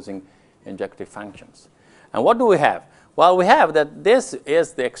composing injective functions. And what do we have? Well, we have that this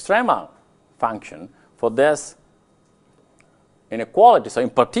is the extremal function for this inequality. So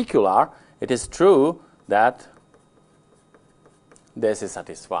in particular, it is true that this is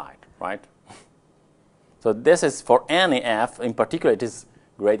satisfied, right? So this is for any f. In particular, it is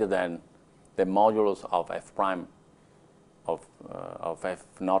greater than the modulus of f prime of f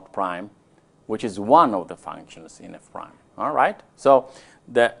naught prime, which is one of the functions in f prime. All right. So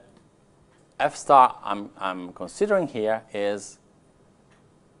the f star I'm considering here is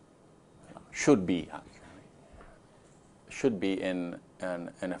should be in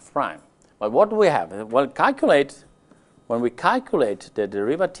f prime. But what do we have? Well, when we calculate the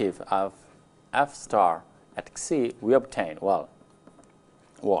derivative of f star at c, we obtain, well,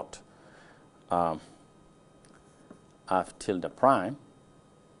 what? F tilde prime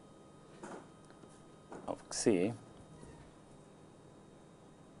of c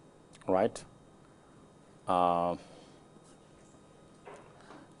right?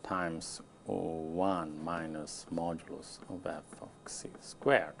 Times 1 minus modulus of f of c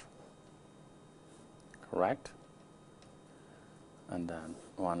squared, correct? And then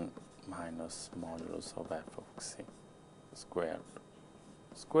 1 minus modulus of f of c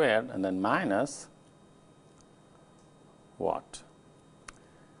squared, and then minus what?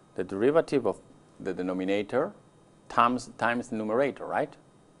 The derivative of the denominator times the numerator, right?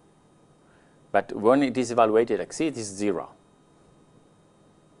 But when it is evaluated at c, it is 0,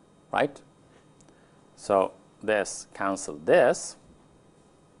 right? So this cancel this.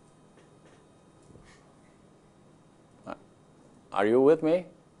 Are you with me?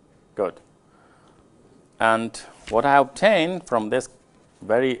 Good. And what I obtained from this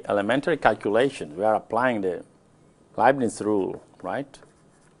very elementary calculation, we are applying the Leibniz rule, right?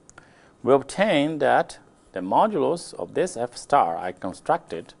 We obtained that the modulus of this f star I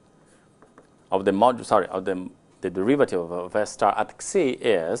constructed of the the derivative of f star at c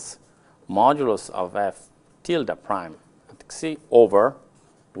is modulus of f tilde prime at c over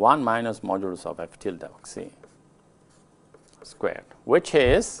 1 minus modulus of f tilde of c squared, which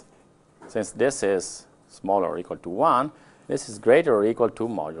is, since this is smaller or equal to 1, this is greater or equal to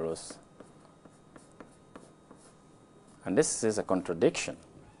modulus. And this is a contradiction,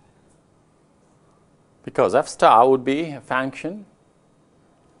 because f star would be a function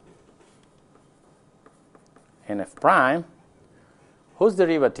in f prime whose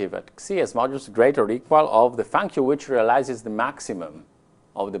derivative at c is modulus greater or equal of the function which realizes the maximum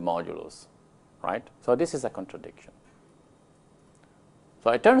of the modulus, right? So this is a contradiction. So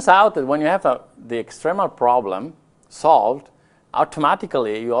it turns out that when you have the extremal problem solved,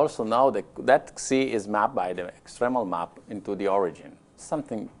 automatically you also know that c is mapped by the extremal map into the origin.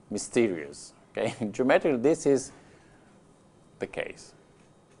 Something mysterious. Okay, geometrically this is the case.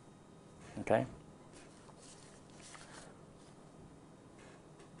 Okay.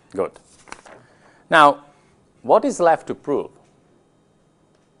 Good. Now, what is left to prove?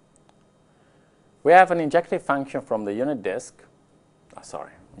 We have an injective function from the unit disk.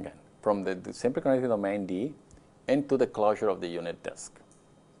 From the simply connected domain D into the closure of the unit disk,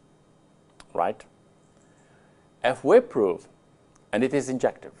 right? If we prove, and it is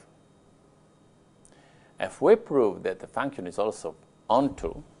injective, if we prove that the function is also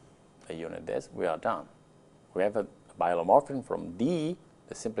onto a unit disk, we are done. We have a biolomorphism from D,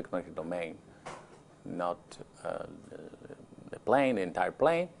 the simply connected domain, not the plane, the entire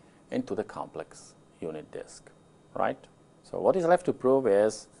plane, into the complex unit disk, right? So what is left to prove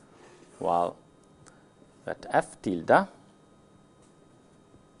is, well, that f tilde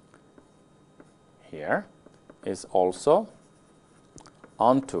here is also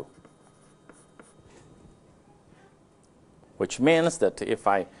onto, which means that if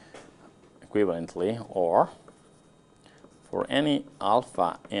I equivalently, or for any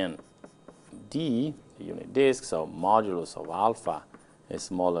alpha in D, the unit disk, so modulus of alpha is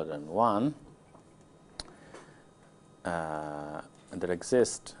smaller than 1, there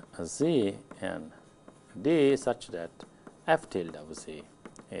exists a z in D such that f tilde of z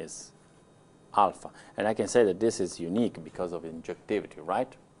is alpha. And I can say that this is unique because of injectivity,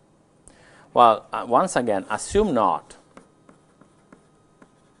 right? Well, once again, assume not.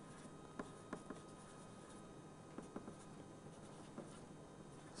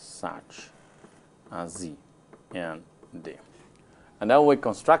 Such a z in D. And then we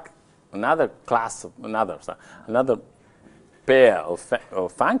construct another class of another pair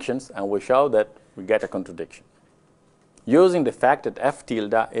of functions, and we show that we get a contradiction using the fact that f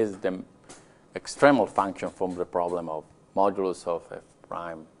tilde is the extremal function from the problem of modulus of f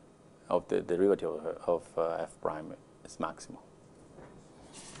prime, of the derivative of f prime is maximal.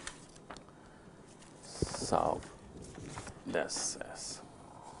 So this is.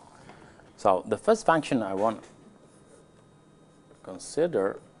 So the first function I want to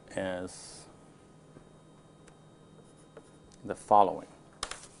consider is the following.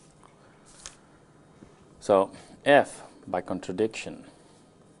 So if, by contradiction,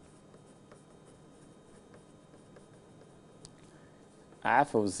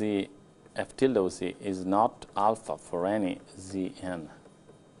 f of z, f tilde of z is not alpha for any z in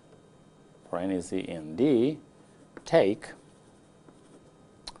D, take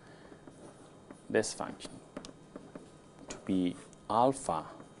this function to be alpha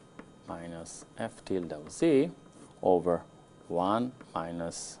minus f tilde of z over 1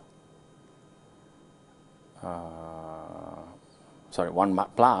 minus 1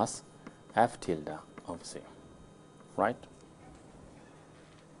 plus f tilde of z, right?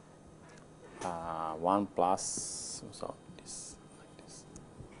 1 plus, so this like this,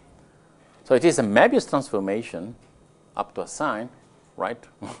 So it is a Möbius transformation up to a sign, right?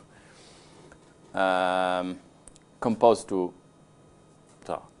 Composed to,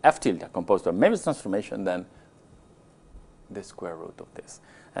 so f tilde composed to a Möbius transformation, then the square root of this.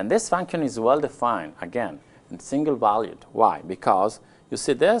 And this function is well defined, again, and single valued. Why? Because you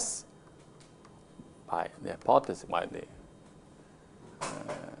see this, by the hypothesis,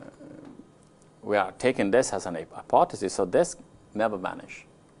 we are taking this as an hypothesis, so this never vanish,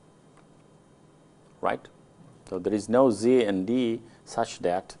 right? So there is no z and d such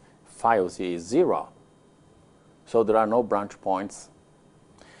that phi of z is 0. So there are no branch points.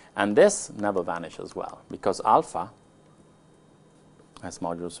 And this never vanish as well, because alpha has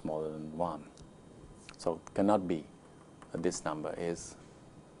modulus smaller than 1. So it cannot be that this number is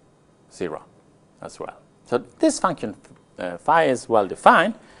 0 as well. So this function phi is well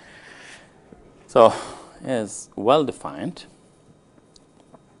defined. So is well defined,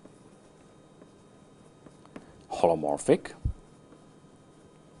 holomorphic,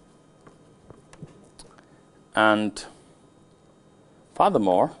 and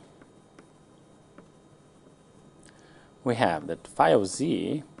furthermore, we have that phi of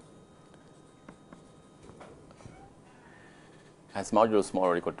z has modulus smaller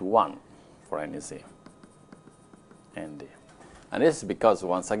or equal to 1 for any z and d. And this is because,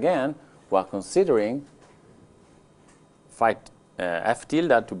 once again, we are considering phi f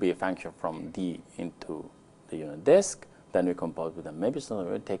tilde to be a function from d into the unit disk. Then we compose with them. Maybe so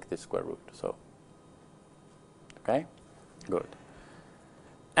we take the square root. So, okay, good.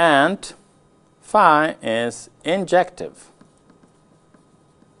 And phi is injective,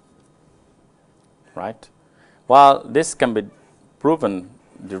 right? Well, this can be proven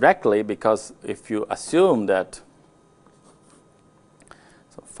directly, because if you assume that,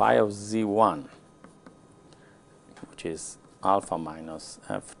 so phi of z1, which is alpha minus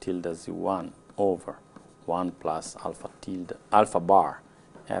f tilde z1 over 1 plus alpha bar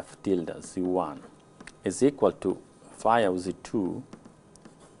f tilde z1 is equal to phi of z2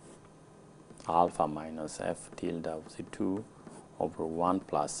 alpha minus f tilde of z2 over 1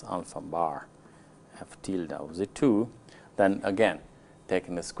 plus alpha bar f tilde of z2, then again,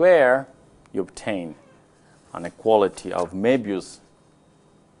 taking the square, you obtain an equality of Möbius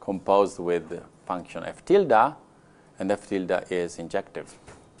composed with the function f tilde, and f tilde is injective.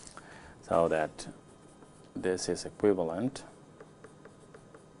 So that this is equivalent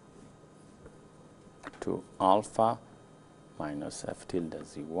to alpha minus f tilde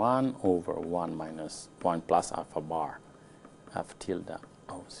z1 over 1 minus 1 plus alpha bar f tilde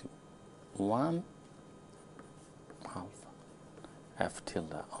of z1 alpha f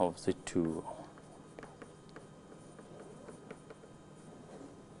tilde of z2.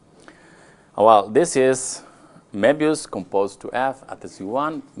 Well, this is Möbius composed to f at the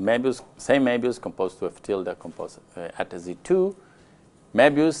z1, Möbius, same Möbius composed to f tilde composed at the z2.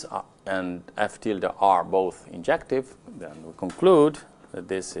 Möbius and f tilde are both injective. Then we conclude that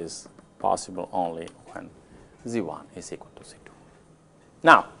this is possible only when z1 is equal to z2.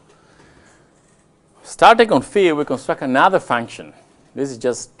 Now, starting on phi, we construct another function. This is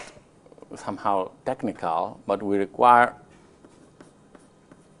just somehow technical, but we require.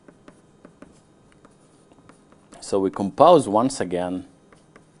 So we compose once again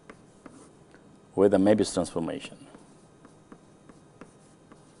with a Möbius transformation.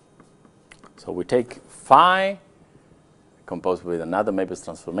 So we take phi, compose with another Möbius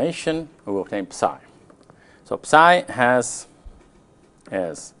transformation, and we obtain psi. So psi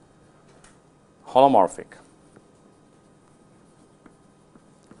is holomorphic,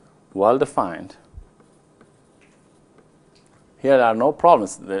 well defined. Here there are no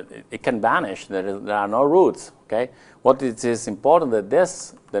problems. It can vanish. There are no roots. Okay. What is important that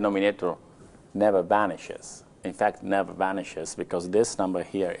this denominator never vanishes. In fact, never vanishes, because this number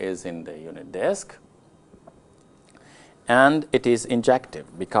here is in the unit disk, and it is injective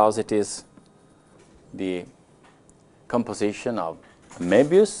because it is the composition of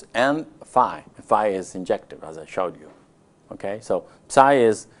Möbius and phi. Phi is injective, as I showed you. Okay. So psi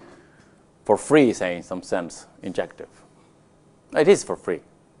is for free, say in some sense, injective. It is for free,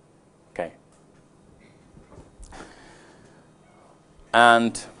 okay?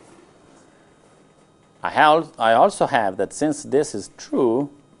 And I also have that since this is true,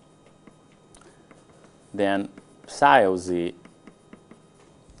 then psi of z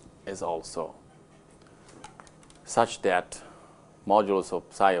is also such that modulus of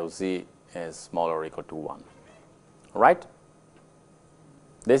psi of z is smaller or equal to 1, right?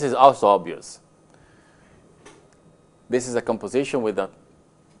 This is also obvious. This is a composition with an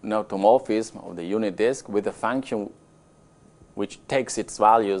automorphism of the unit disk with a function which takes its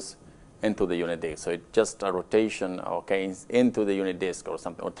values into the unit disk. So it's just a rotation, okay, into the unit disk or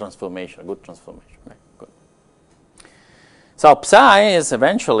something, or transformation, a good transformation. Okay, good. So psi is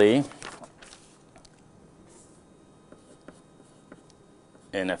eventually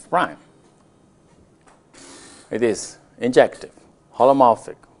in F prime. It is injective,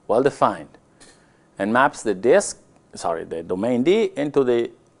 holomorphic, well-defined, and maps the disk, the domain D into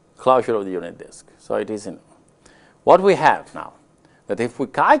the closure of the unit disk. So it is in. What we have now, that if we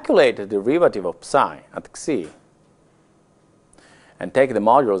calculate the derivative of psi at xi and take the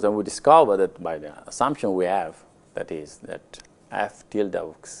modulus, then we discover that by the assumption we have, that is that f tilde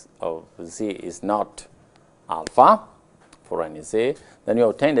of z is not alpha for any z, then you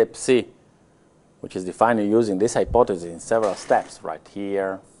obtain the psi, which is defined using this hypothesis in several steps, right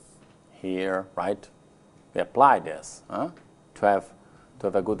here, here, right? We apply this to have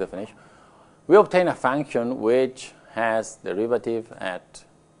a good definition. We obtain a function which has derivative at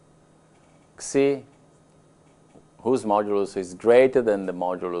xi whose modulus is greater than the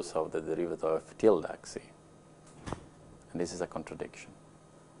modulus of the derivative of f tilde xi. And this is a contradiction.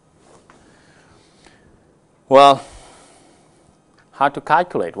 Well, how to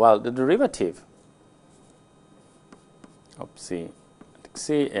calculate? Well, the derivative of xi at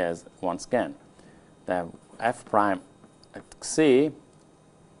xi is, once again, the f prime at xi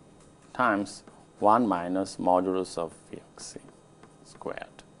times 1 minus modulus of phi of xi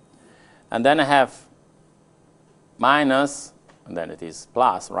squared. And then I have minus, and then it is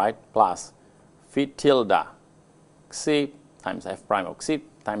plus, right? Plus phi tilde xi times f prime of xi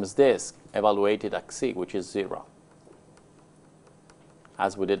times this evaluated at xi, which is 0,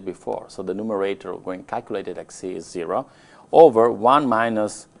 as we did before. So the numerator going calculated at xi is 0 over 1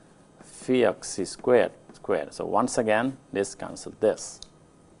 minus phi of xi squared. So once again, this cancels this.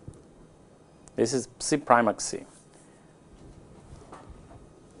 This is psi prime of xi.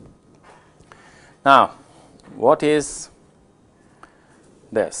 Now, what is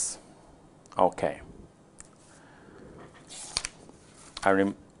this? Okay.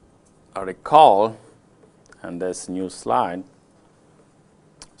 I recall, and this new slide,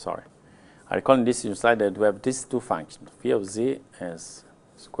 I recall in this new slide that we have these two functions. Phi of z is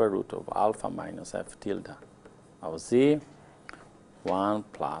square root of alpha minus f tilde of z, 1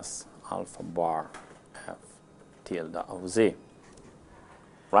 plus alpha bar f tilde of z,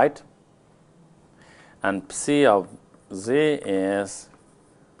 right? And psi of z is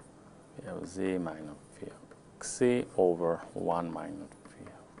phi of z minus phi of xi over 1 minus phi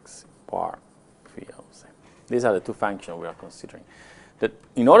of xi bar phi of z. These are the two functions we are considering. That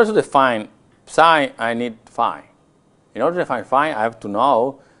in order to define psi, I need phi. In order to define phi, I have to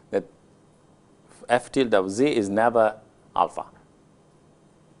know that f tilde of z is never alpha.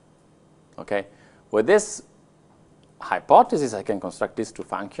 Okay? With this hypothesis, I can construct these two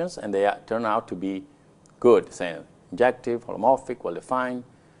functions, and they turn out to be good, saying injective, holomorphic, well-defined,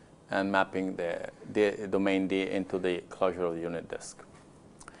 and mapping the domain D into the closure of the unit disk.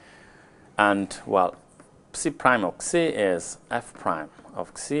 And, well, psi prime of xi is f prime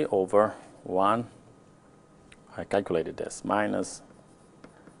of xi over 1, I calculated this, minus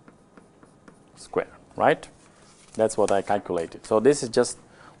square, right? That's what I calculated. So this is just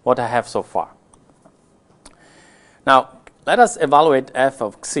what I have so far. Now, let us evaluate f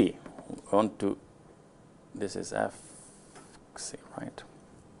of xi. This is f xi, right?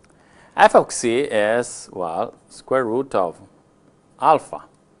 F of xi is, well, square root of alpha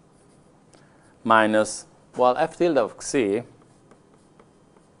minus, well, f tilde of xi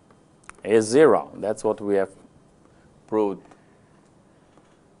is 0. That's what we have proved,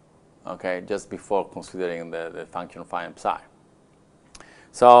 okay, just before considering the function phi and psi.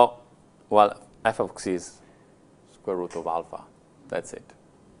 So, well, f of xi is square root of alpha. That's it.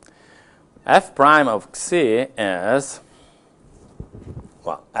 F prime of xi is,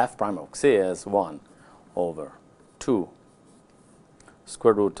 well, f prime of xi is 1 over 2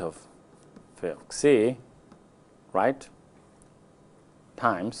 square root of phi of xi, right,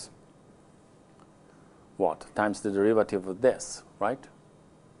 times what? Times the derivative of this, right,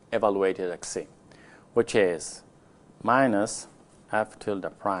 evaluated at xi, which is minus f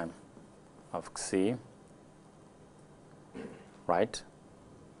tilde prime of xi, right,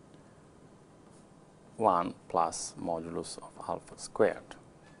 1 plus modulus of alpha squared.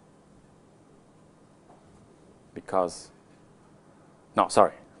 Because, no,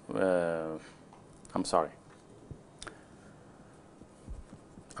 sorry, I'm sorry.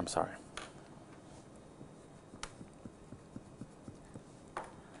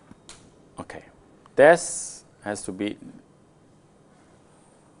 Okay, this has to be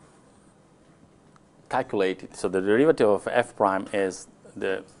calculated. So the derivative of f prime is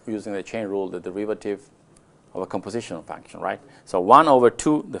using the chain rule, the derivative of a compositional function, right? So 1 over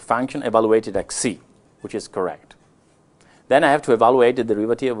 2, the function evaluated at c, which is correct. Then I have to evaluate the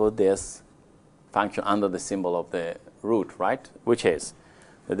derivative of this function under the symbol of the root, right? Which is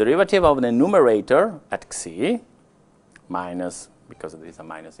the derivative of the numerator at c minus, because there is a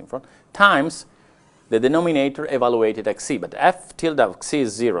minus in front, times the denominator evaluated at c. But f tilde of c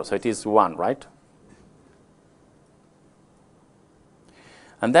is 0, so it is 1, right?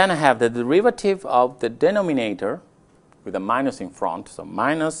 And then I have the derivative of the denominator with a minus in front, so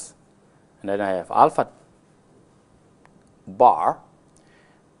minus, and then I have alpha bar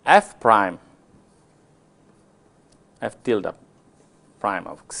f prime, f tilde prime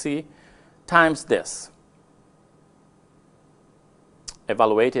of c times this,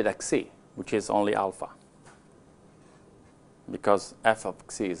 evaluated at c, which is only alpha, because f of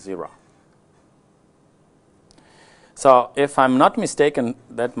c is 0. So if I'm not mistaken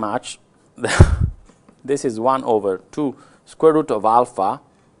that much, this is 1 over 2 square root of alpha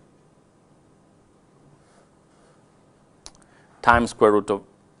times square root of,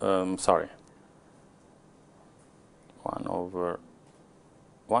 1 over,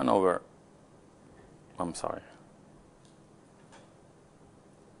 I'm sorry.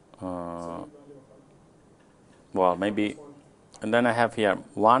 Well, maybe, and then I have here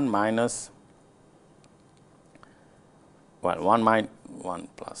 1 minus, well, 1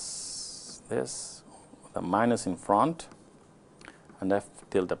 plus this, the minus in front, and f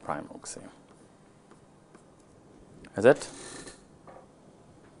tilde prime of c. Is it?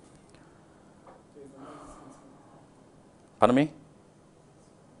 Pardon me?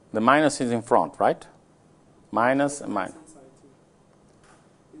 The minus is in front, right? Minus and minus.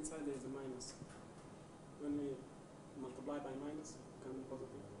 Inside there is a minus. When we multiply by minus, it can be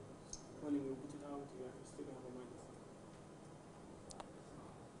positive. When we put it out, we still have a minus.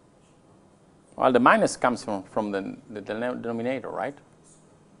 Well, the minus comes from the denominator, right?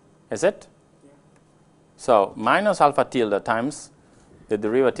 Is it? Yeah. So minus alpha tilde times the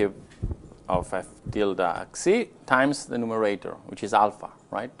derivative of f tilde c times the numerator, which is alpha,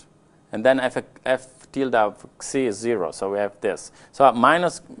 right? And then f tilde of c is 0, so we have this. So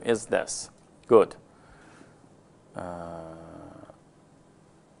minus is this. Good.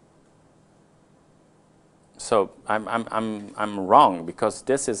 So I'm wrong, because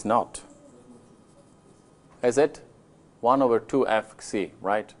this is not. Is it? 1 over 2 fc,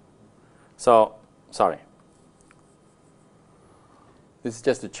 right? So, sorry. This is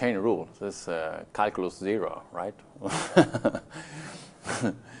just a chain rule. This is calculus 0, right?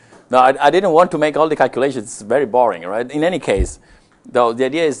 No, I didn't want to make all the calculations. It's very boring, right? In any case, though, the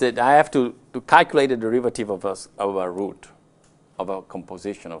idea is that I have to calculate the derivative of a root, of a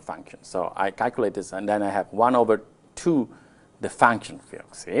composition of functions. So I calculate this, and then I have 1 over 2 the function for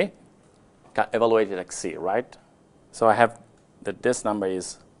c, evaluated at c, right? So I have that this number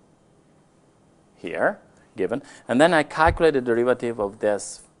is here, given. And then I calculate the derivative of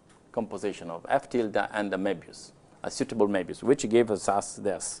this composition of f tilde and the Möbius, a suitable Möbius, which gives us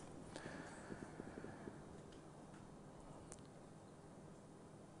this.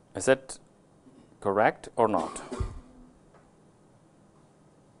 Is it correct or not?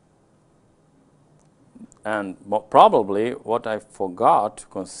 And probably what I forgot to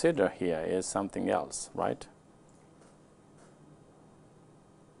consider here is something else, right?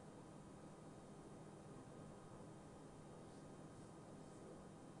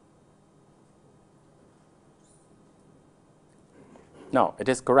 No, it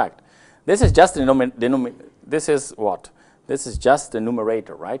is correct. This is just the this is what? This is just the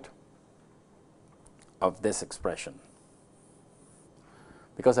numerator, right? Of this expression.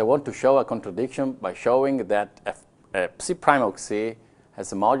 Because I want to show a contradiction by showing that psi prime of c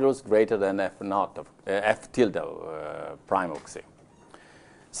has a modulus greater than f naught of f tilde prime of c.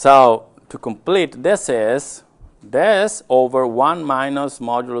 So to complete, this is this over 1 minus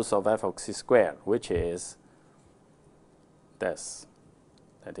modulus of f of c squared, which is this.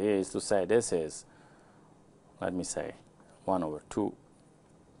 That is to say, this is, let me say, 1 over 2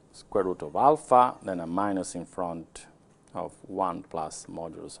 square root of alpha, then a minus in front of 1 plus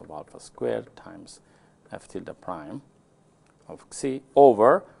modulus of alpha squared times f tilde prime of c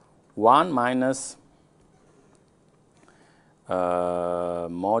over 1 minus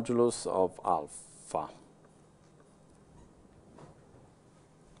modulus of alpha.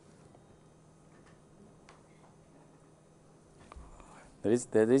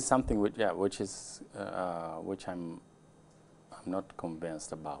 There is something which which I'm not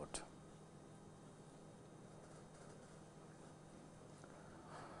convinced about.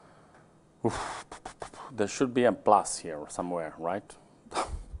 There should be a plus here somewhere, right?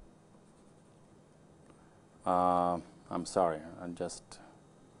 I'm sorry,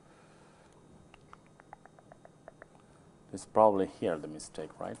 it's probably here the mistake,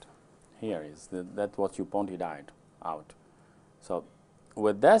 right? Here is, that's what you pointed out. So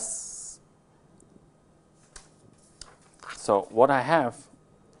with this, so what I have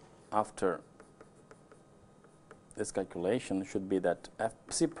after this calculation should be that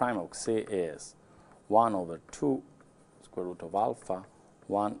Fc prime of C is 1 over 2 square root of alpha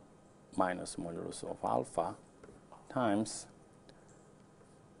 1 minus modulus of alpha times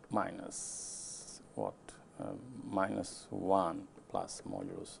minus what? Minus 1 plus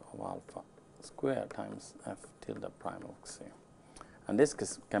modulus of alpha square times F tilde prime of C. And this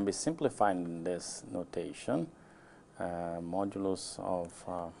can be simplified in this notation. Modulus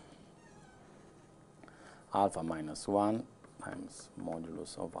of alpha minus 1 times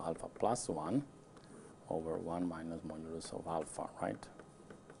modulus of alpha plus 1 over 1 minus modulus of alpha, right?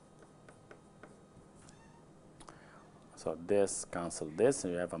 So this cancels this,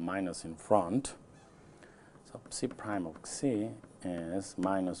 and you have a minus in front. So C prime of C is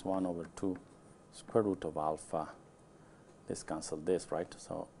minus 1 over 2 square root of alpha. This cancels this, right?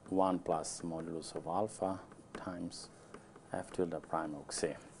 So 1 plus modulus of alpha times F tilde prime of C.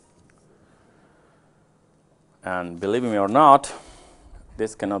 And believe me or not,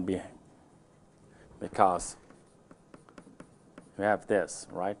 this cannot be, because we have this,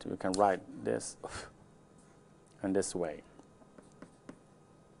 right? We can write this in this way.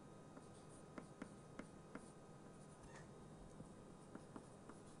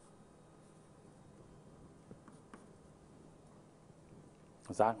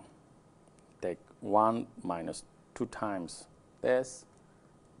 That take 1 minus 2 times this,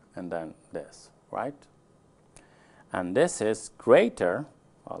 and then this, right? And this is greater,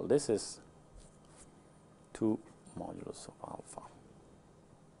 well, this is 2 modulus of alpha,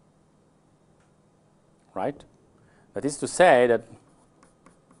 right? That is to say that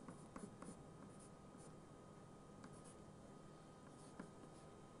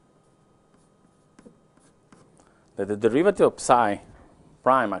the derivative of psi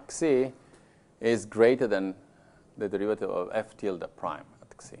prime at C is greater than the derivative of F tilde prime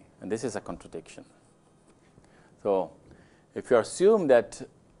at C. And this is a contradiction. So if you assume that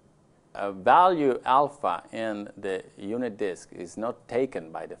a value alpha in the unit disk is not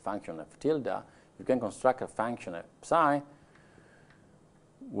taken by the function F tilde, you can construct a function of psi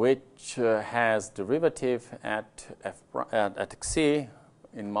which has derivative at C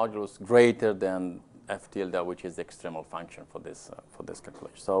in modulus greater than F tilde, which is the extremal function for this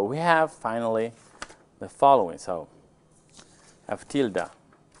calculation. So we have finally the following. So F tilde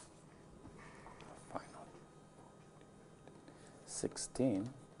 16.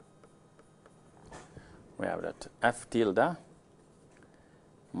 We have that F tilde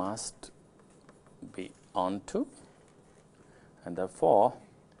must be onto, and therefore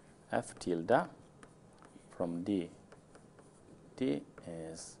F tilde from D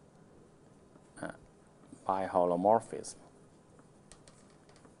is biholomorphism.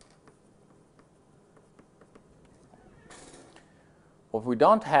 What we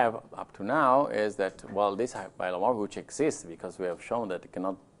don't have up to now is that, well, this biholomorphism, which exists because we have shown that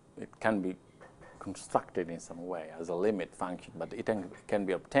it can be constructed in some way as a limit function, but it can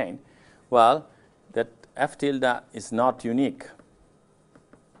be obtained. Well, that F tilde is not unique.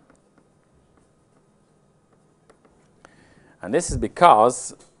 And this is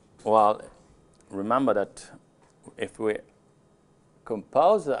because, well, remember that if we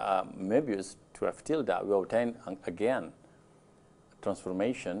compose Möbius to F tilde, we obtain again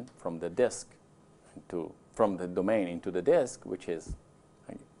transformation from the disk from the domain into the disk, which is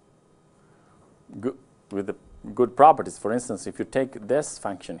good, with the good properties. For instance, if you take this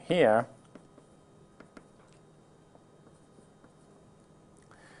function here,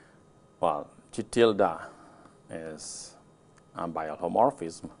 well, G tilde is a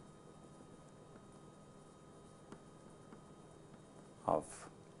biholomorphism of,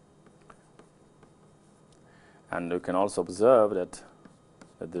 and you can also observe that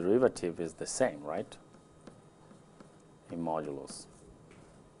the derivative is the same, right, in modulus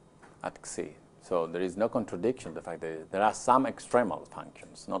at C. So there is no contradiction, the fact that there are some extremal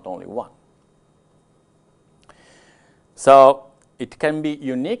functions, not only one. So it can be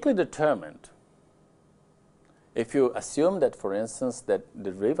uniquely determined if you assume that, for instance, that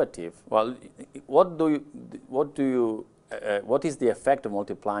derivative, well, what is the effect of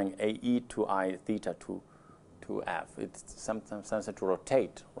multiplying AE to I theta to F? It's sometimes to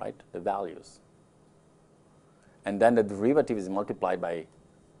rotate, right, the values. And then the derivative is multiplied by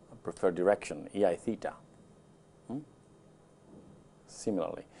a preferred direction, EI theta.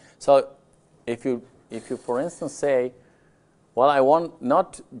 Similarly. So if you if you, for instance, say, well, I want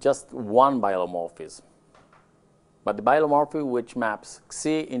not just one biolomorphism, but the biolomorphism which maps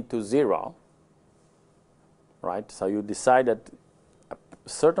Xi into 0, right? So you decide that a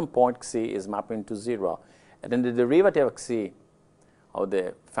certain point Xi is mapping to 0, and then the derivative of Xi of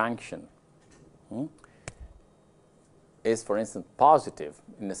the function is, for instance, positive,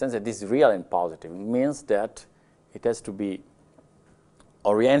 in the sense that this is real and positive. It means that it has to be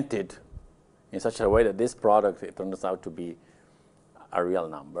oriented in such a way that this product, it turns out to be a real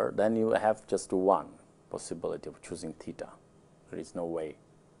number. Then you have just one possibility of choosing theta. There is no way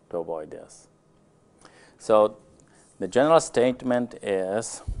to avoid this. So the general statement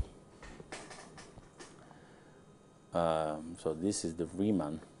is, so this is the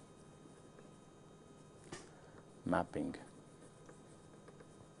Riemann mapping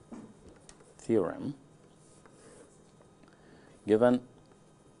theorem. Given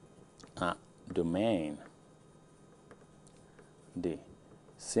a domain D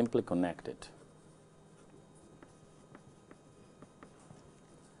simply connected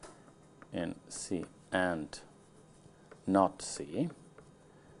in C and not C,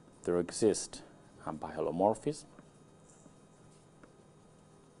 there exists a biholomorphism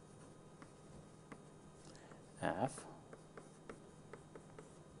F.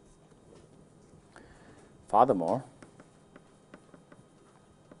 Furthermore,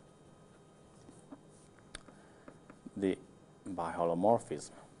 the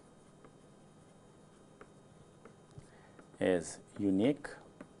biholomorphism is unique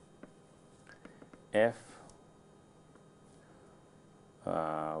if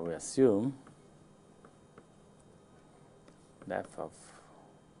we assume that f of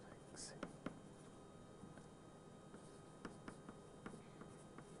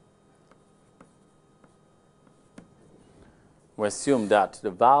we assume that the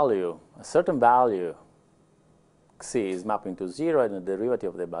value, a certain value Xi is mapping to 0, and the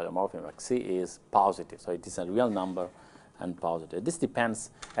derivative of the biolomorphism of Xi is positive. So it is a real number and positive. This depends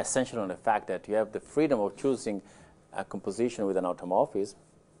essentially on the fact that you have the freedom of choosing a composition with an automorphism.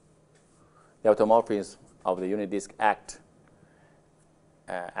 The automorphism of the unit disk acts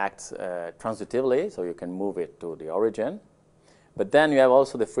transitively, so you can move it to the origin. But then you have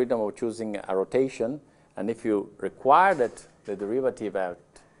also the freedom of choosing a rotation, and if you require that the derivative at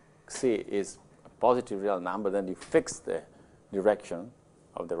Xi is a positive real number, then you fix the direction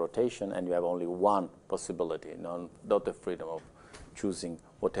of the rotation, and you have only one possibility, not the freedom of choosing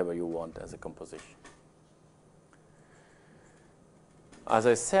whatever you want as a composition. As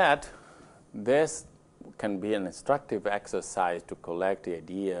I said, this can be an instructive exercise to collect the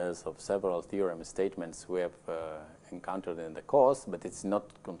ideas of several theorem statements we have encountered in the course, but it's not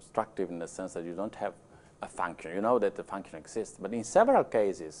constructive in the sense that you don't have a function. You know that the function exists, but in several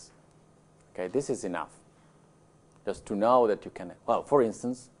cases, okay, this is enough. Just to know that you can, well, for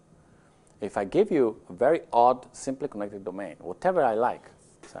instance, if I give you a very odd, simply connected domain, whatever I like,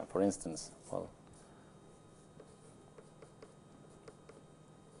 so for instance, well,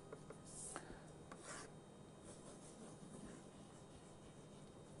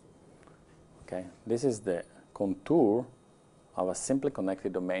 okay, this is the contour of a simply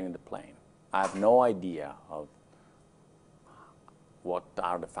connected domain in the plane. I have no idea of what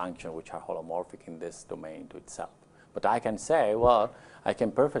are the functions which are holomorphic in this domain to itself. But I can say, well, I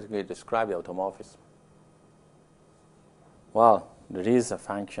can perfectly describe the automorphism. Well, there is a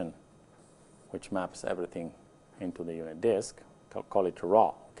function which maps everything into the unit disk. Call it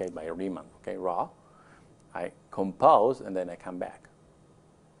raw, okay, by Riemann, okay, raw. I compose, and then I come back.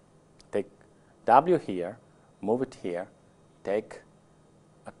 Take W here, move it here, take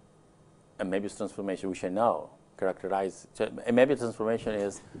a Möbius transformation, which I know characterize. So a Möbius transformation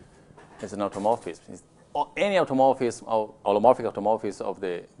is an automorphism. Any automorphism, or holomorphic automorphism of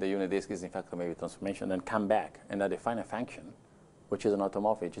the unit disk is in fact a Möbius transformation. Then come back and I define a function which is an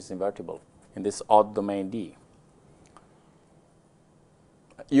automorphism, which is invertible in this odd domain D,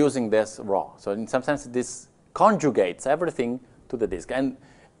 using this raw. So in some sense, this conjugates everything to the disk, and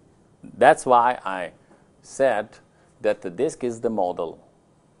that's why I said that the disk is the model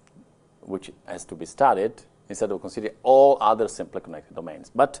which has to be studied instead of considering all other simply connected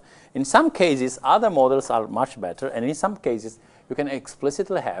domains. But in some cases, other models are much better, and in some cases, you can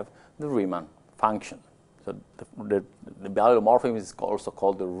explicitly have the Riemann function. So the biolomorphism is also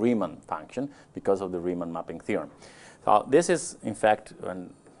called the Riemann function because of the Riemann mapping theorem. So this is, in fact,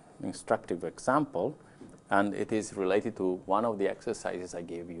 an instructive example, and it is related to one of the exercises I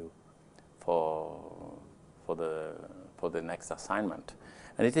gave you for the next assignment.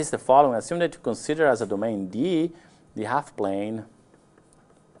 And it is the following. Assume that you consider as a domain D the half plane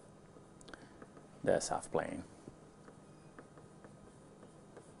this half plane.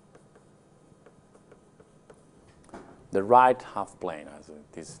 The right half plane, as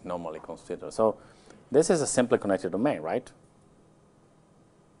it is normally considered. So this is a simply connected domain, right?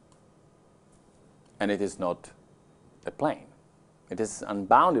 And it is not a plane. It is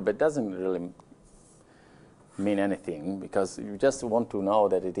unbounded, but it doesn't really mean anything because you just want to know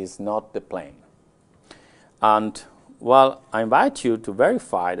that it is not the plane. And, well, I invite you to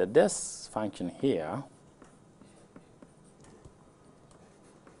verify that this function here,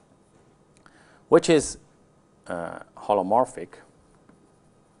 which is holomorphic,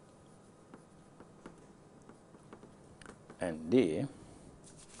 and D,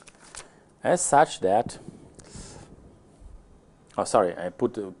 as such that, oh, sorry, I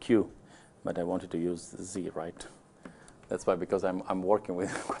put Q, but I wanted to use Z, right? That's why, because I'm working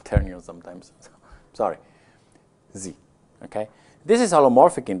with quaternions sometimes. So, sorry, Z, okay? This is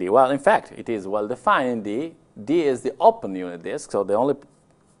holomorphic in D. Well, in fact, it is well defined in D. D is the open unit disk, so the only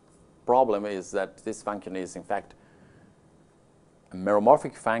problem is that this function is, in fact, a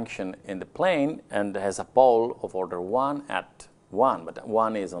meromorphic function in the plane and has a pole of order 1 at 1, but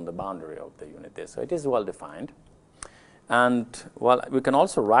 1 is on the boundary of the unit disk. So it is well defined. And, well, we can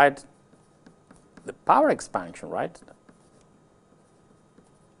also write the power expansion, right?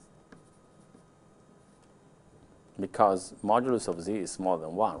 Because modulus of Z is smaller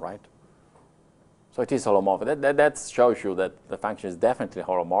than 1, right? So it is holomorphic. That shows you that the function is definitely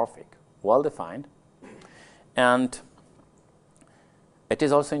holomorphic, well defined. And it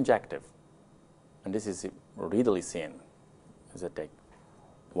is also injective. And this is readily seen. As I take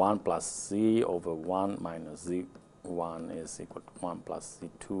 1 plus Z over 1 minus Z1 is equal to 1 plus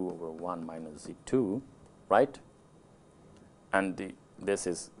Z2 over 1 minus Z2, right? And this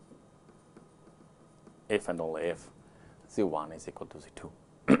is if and only if Z1 is equal to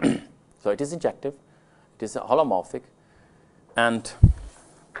Z2. So it is injective, it is holomorphic, and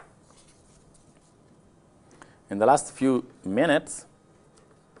in the last few minutes,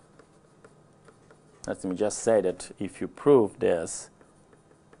 let me just say that if you prove this,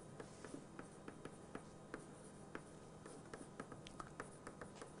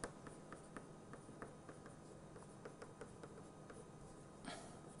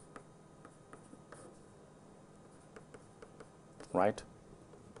 right,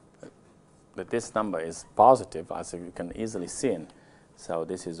 that this number is positive, as you can easily see. So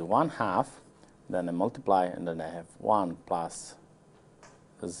this is 1/2, then I multiply, and then I have 1 plus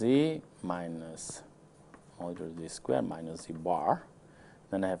Z minus modulo Z squared minus Z bar.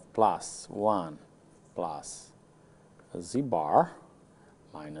 Then I have plus 1 plus Z bar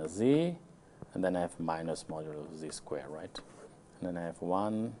minus Z, and then I have minus modulo Z squared, right? And then I have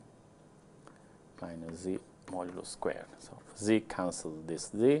 1 minus Z modulo squared. So Z cancels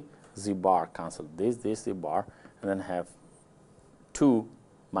this Z bar cancels this Z bar, and then have 2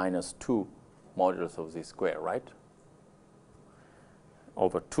 minus 2 modulus of Z squared, right?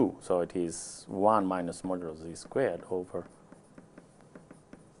 Over 2. So it is 1 minus modulus of Z squared over,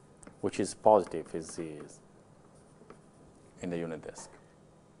 which is positive, is Z is in the unit disk.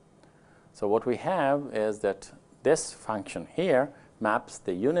 So what we have is that this function here maps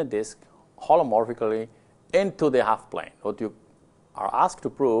the unit disk holomorphically into the half plane. What you are asked to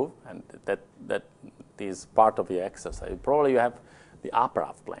prove, and that is part of the exercise, probably you have the upper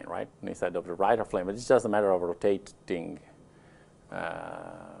half plane, right, instead of the right half plane, but it's just a matter of rotating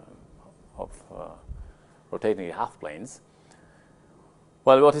rotating the half planes.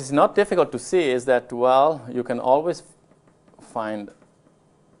 Well, what is not difficult to see is that, well, you can always find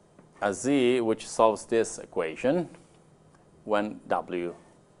a Z which solves this equation when W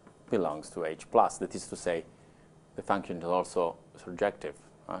belongs to H plus. That is to say, the function is also surjective,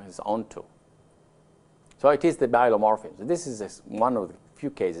 is onto. So it is the bilomorphism. This is one of the few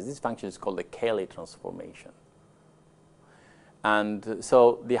cases. This function is called the Cayley transformation. And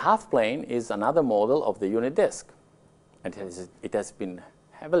so the half plane is another model of the unit disk. And it has been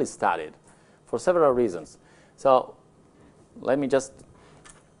heavily studied for several reasons. So let me just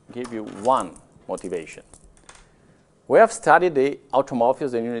give you one motivation. We have studied the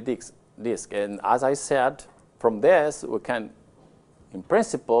automorphism of the unit disk. And as I said, from this, we can, in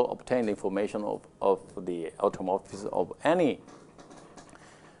principle, obtain the information of the automorphism of any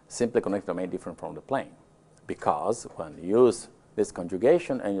simply connected domain different from the plane. Because when you use this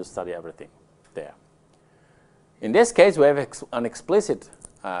conjugation and you study everything there. In this case, we have an explicit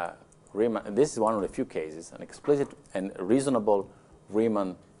Riemann. This is one of the few cases, an explicit and reasonable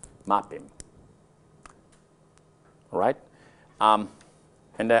Riemann mapping. All right? And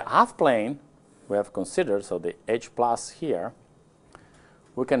the half plane we have considered, so the H plus here,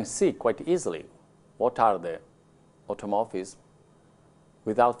 we can see quite easily what are the automorphisms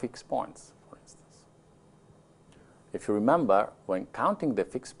without fixed points, for instance. If you remember, when counting the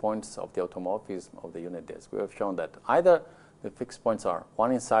fixed points of the automorphism of the unit disk, we have shown that either the fixed points are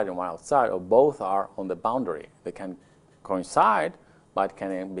one inside and one outside, or both are on the boundary. They can coincide, but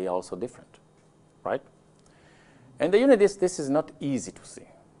can be also different, right? And the unit disk, this is not easy to see.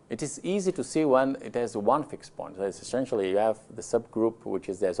 It is easy to see when it has one fixed point. So it's essentially, you have the subgroup, which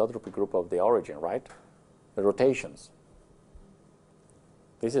is the isotropy group of the origin, right? The rotations.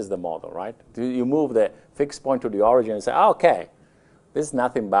 This is the model, right? You move the fixed point to the origin and say, oh, okay, this is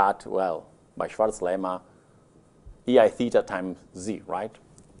nothing but, well, by Schwarz's lemma, ei theta times z, right?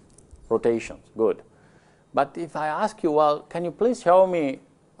 Rotations, good. But if I ask you, well, can you please show me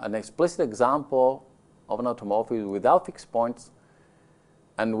an explicit example of an automorphism without fixed points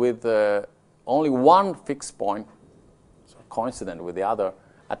and with only one fixed point, so coincident with the other,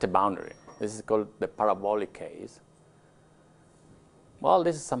 at the boundary? This is called the parabolic case. Well,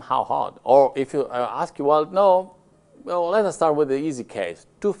 this is somehow hard. Or if you ask you, well, no, well, let us start with the easy case,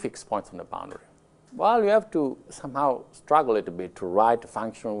 two fixed points on the boundary. Well, you have to somehow struggle a little bit to write a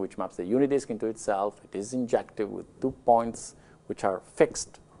function which maps the unit disk into itself. It is injective with 2 points which are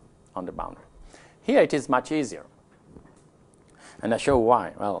fixed on the boundary. Here it is much easier. And I show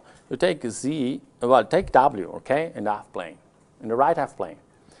why. Well, you take Z, well, take W, okay, in the half plane, in the right half plane,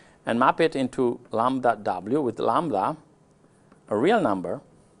 and map it into lambda W with lambda, a real number,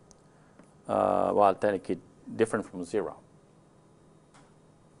 well, take it different from 0.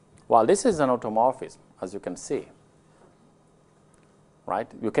 Well, this is an automorphism, as you can see,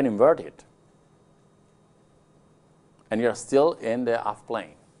 right? You can invert it, and you're still in the half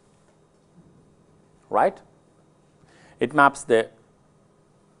plane, right? It maps the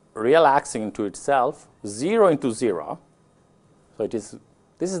real axis into itself, 0 into 0. So it is,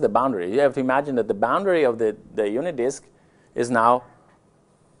 this is the boundary. You have to imagine that the boundary of the unit disk is now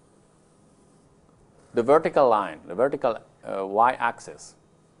the vertical line, the vertical y-axis,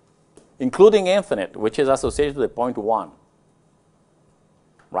 including infinite, which is associated with the point 1,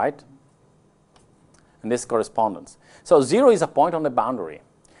 right? And this correspondence. So 0 is a point on the boundary.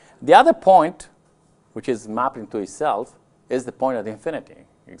 The other point, which is mapped into itself, is the point at infinity,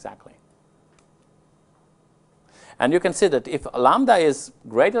 exactly. And you can see that if lambda is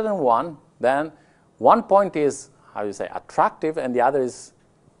greater than 1, then one point is, how do you say, attractive, and the other is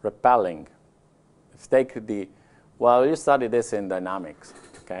repelling. If you take the, well, you study this in dynamics,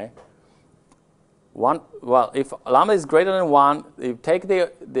 okay? Well, if lambda is greater than 1, you take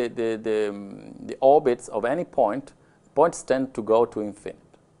the orbits of any point, points tend to go to infinite.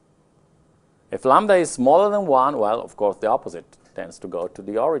 If lambda is smaller than 1, well, of course, the opposite tends to go to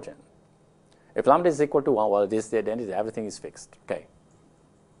the origin. If lambda is equal to 1, well, this is the identity. Everything is fixed. Okay.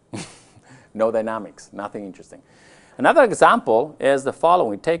 No dynamics. Nothing interesting. Another example is the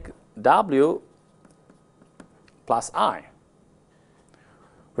following. Take W plus I,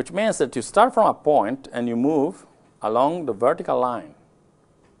 which means that you start from a point and you move along the vertical line.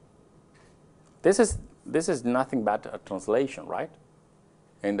 This is nothing but a translation, right?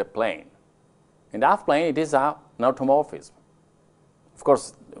 In the plane. In the half plane, it is an automorphism. Of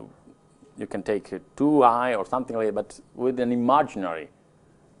course, you can take 2i or something like that, but with an imaginary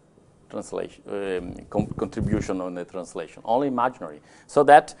translation, contribution on the translation, only imaginary. So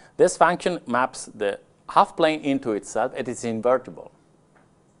that this function maps the half plane into itself. It is invertible,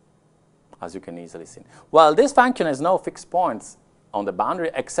 as you can easily see. Well, this function has no fixed points on the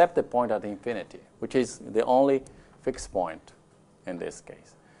boundary except the point at infinity, which is the only fixed point in this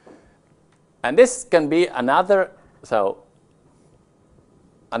case. And this can be another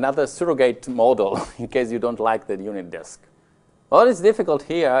surrogate model in case you don't like the unit disk. What is difficult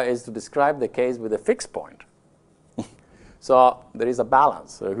here is to describe the case with a fixed point. So there is a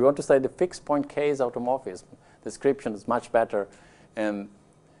balance. So if you want to study the fixed point case automorphism, description is much better in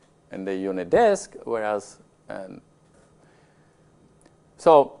the unit disk, whereas I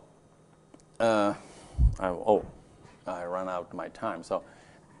ran out of my time. So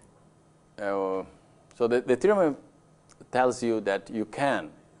the theorem tells you that you can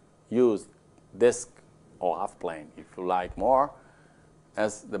use disk or half plane, if you like more,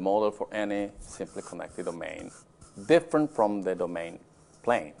 as the model for any simply connected domain, different from the domain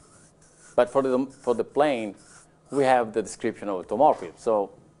plane. But for the plane, we have the description of automorphism.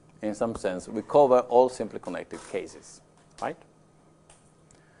 So in some sense, we cover all simply connected cases, right?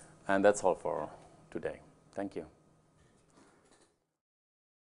 And that's all for today. Thank you.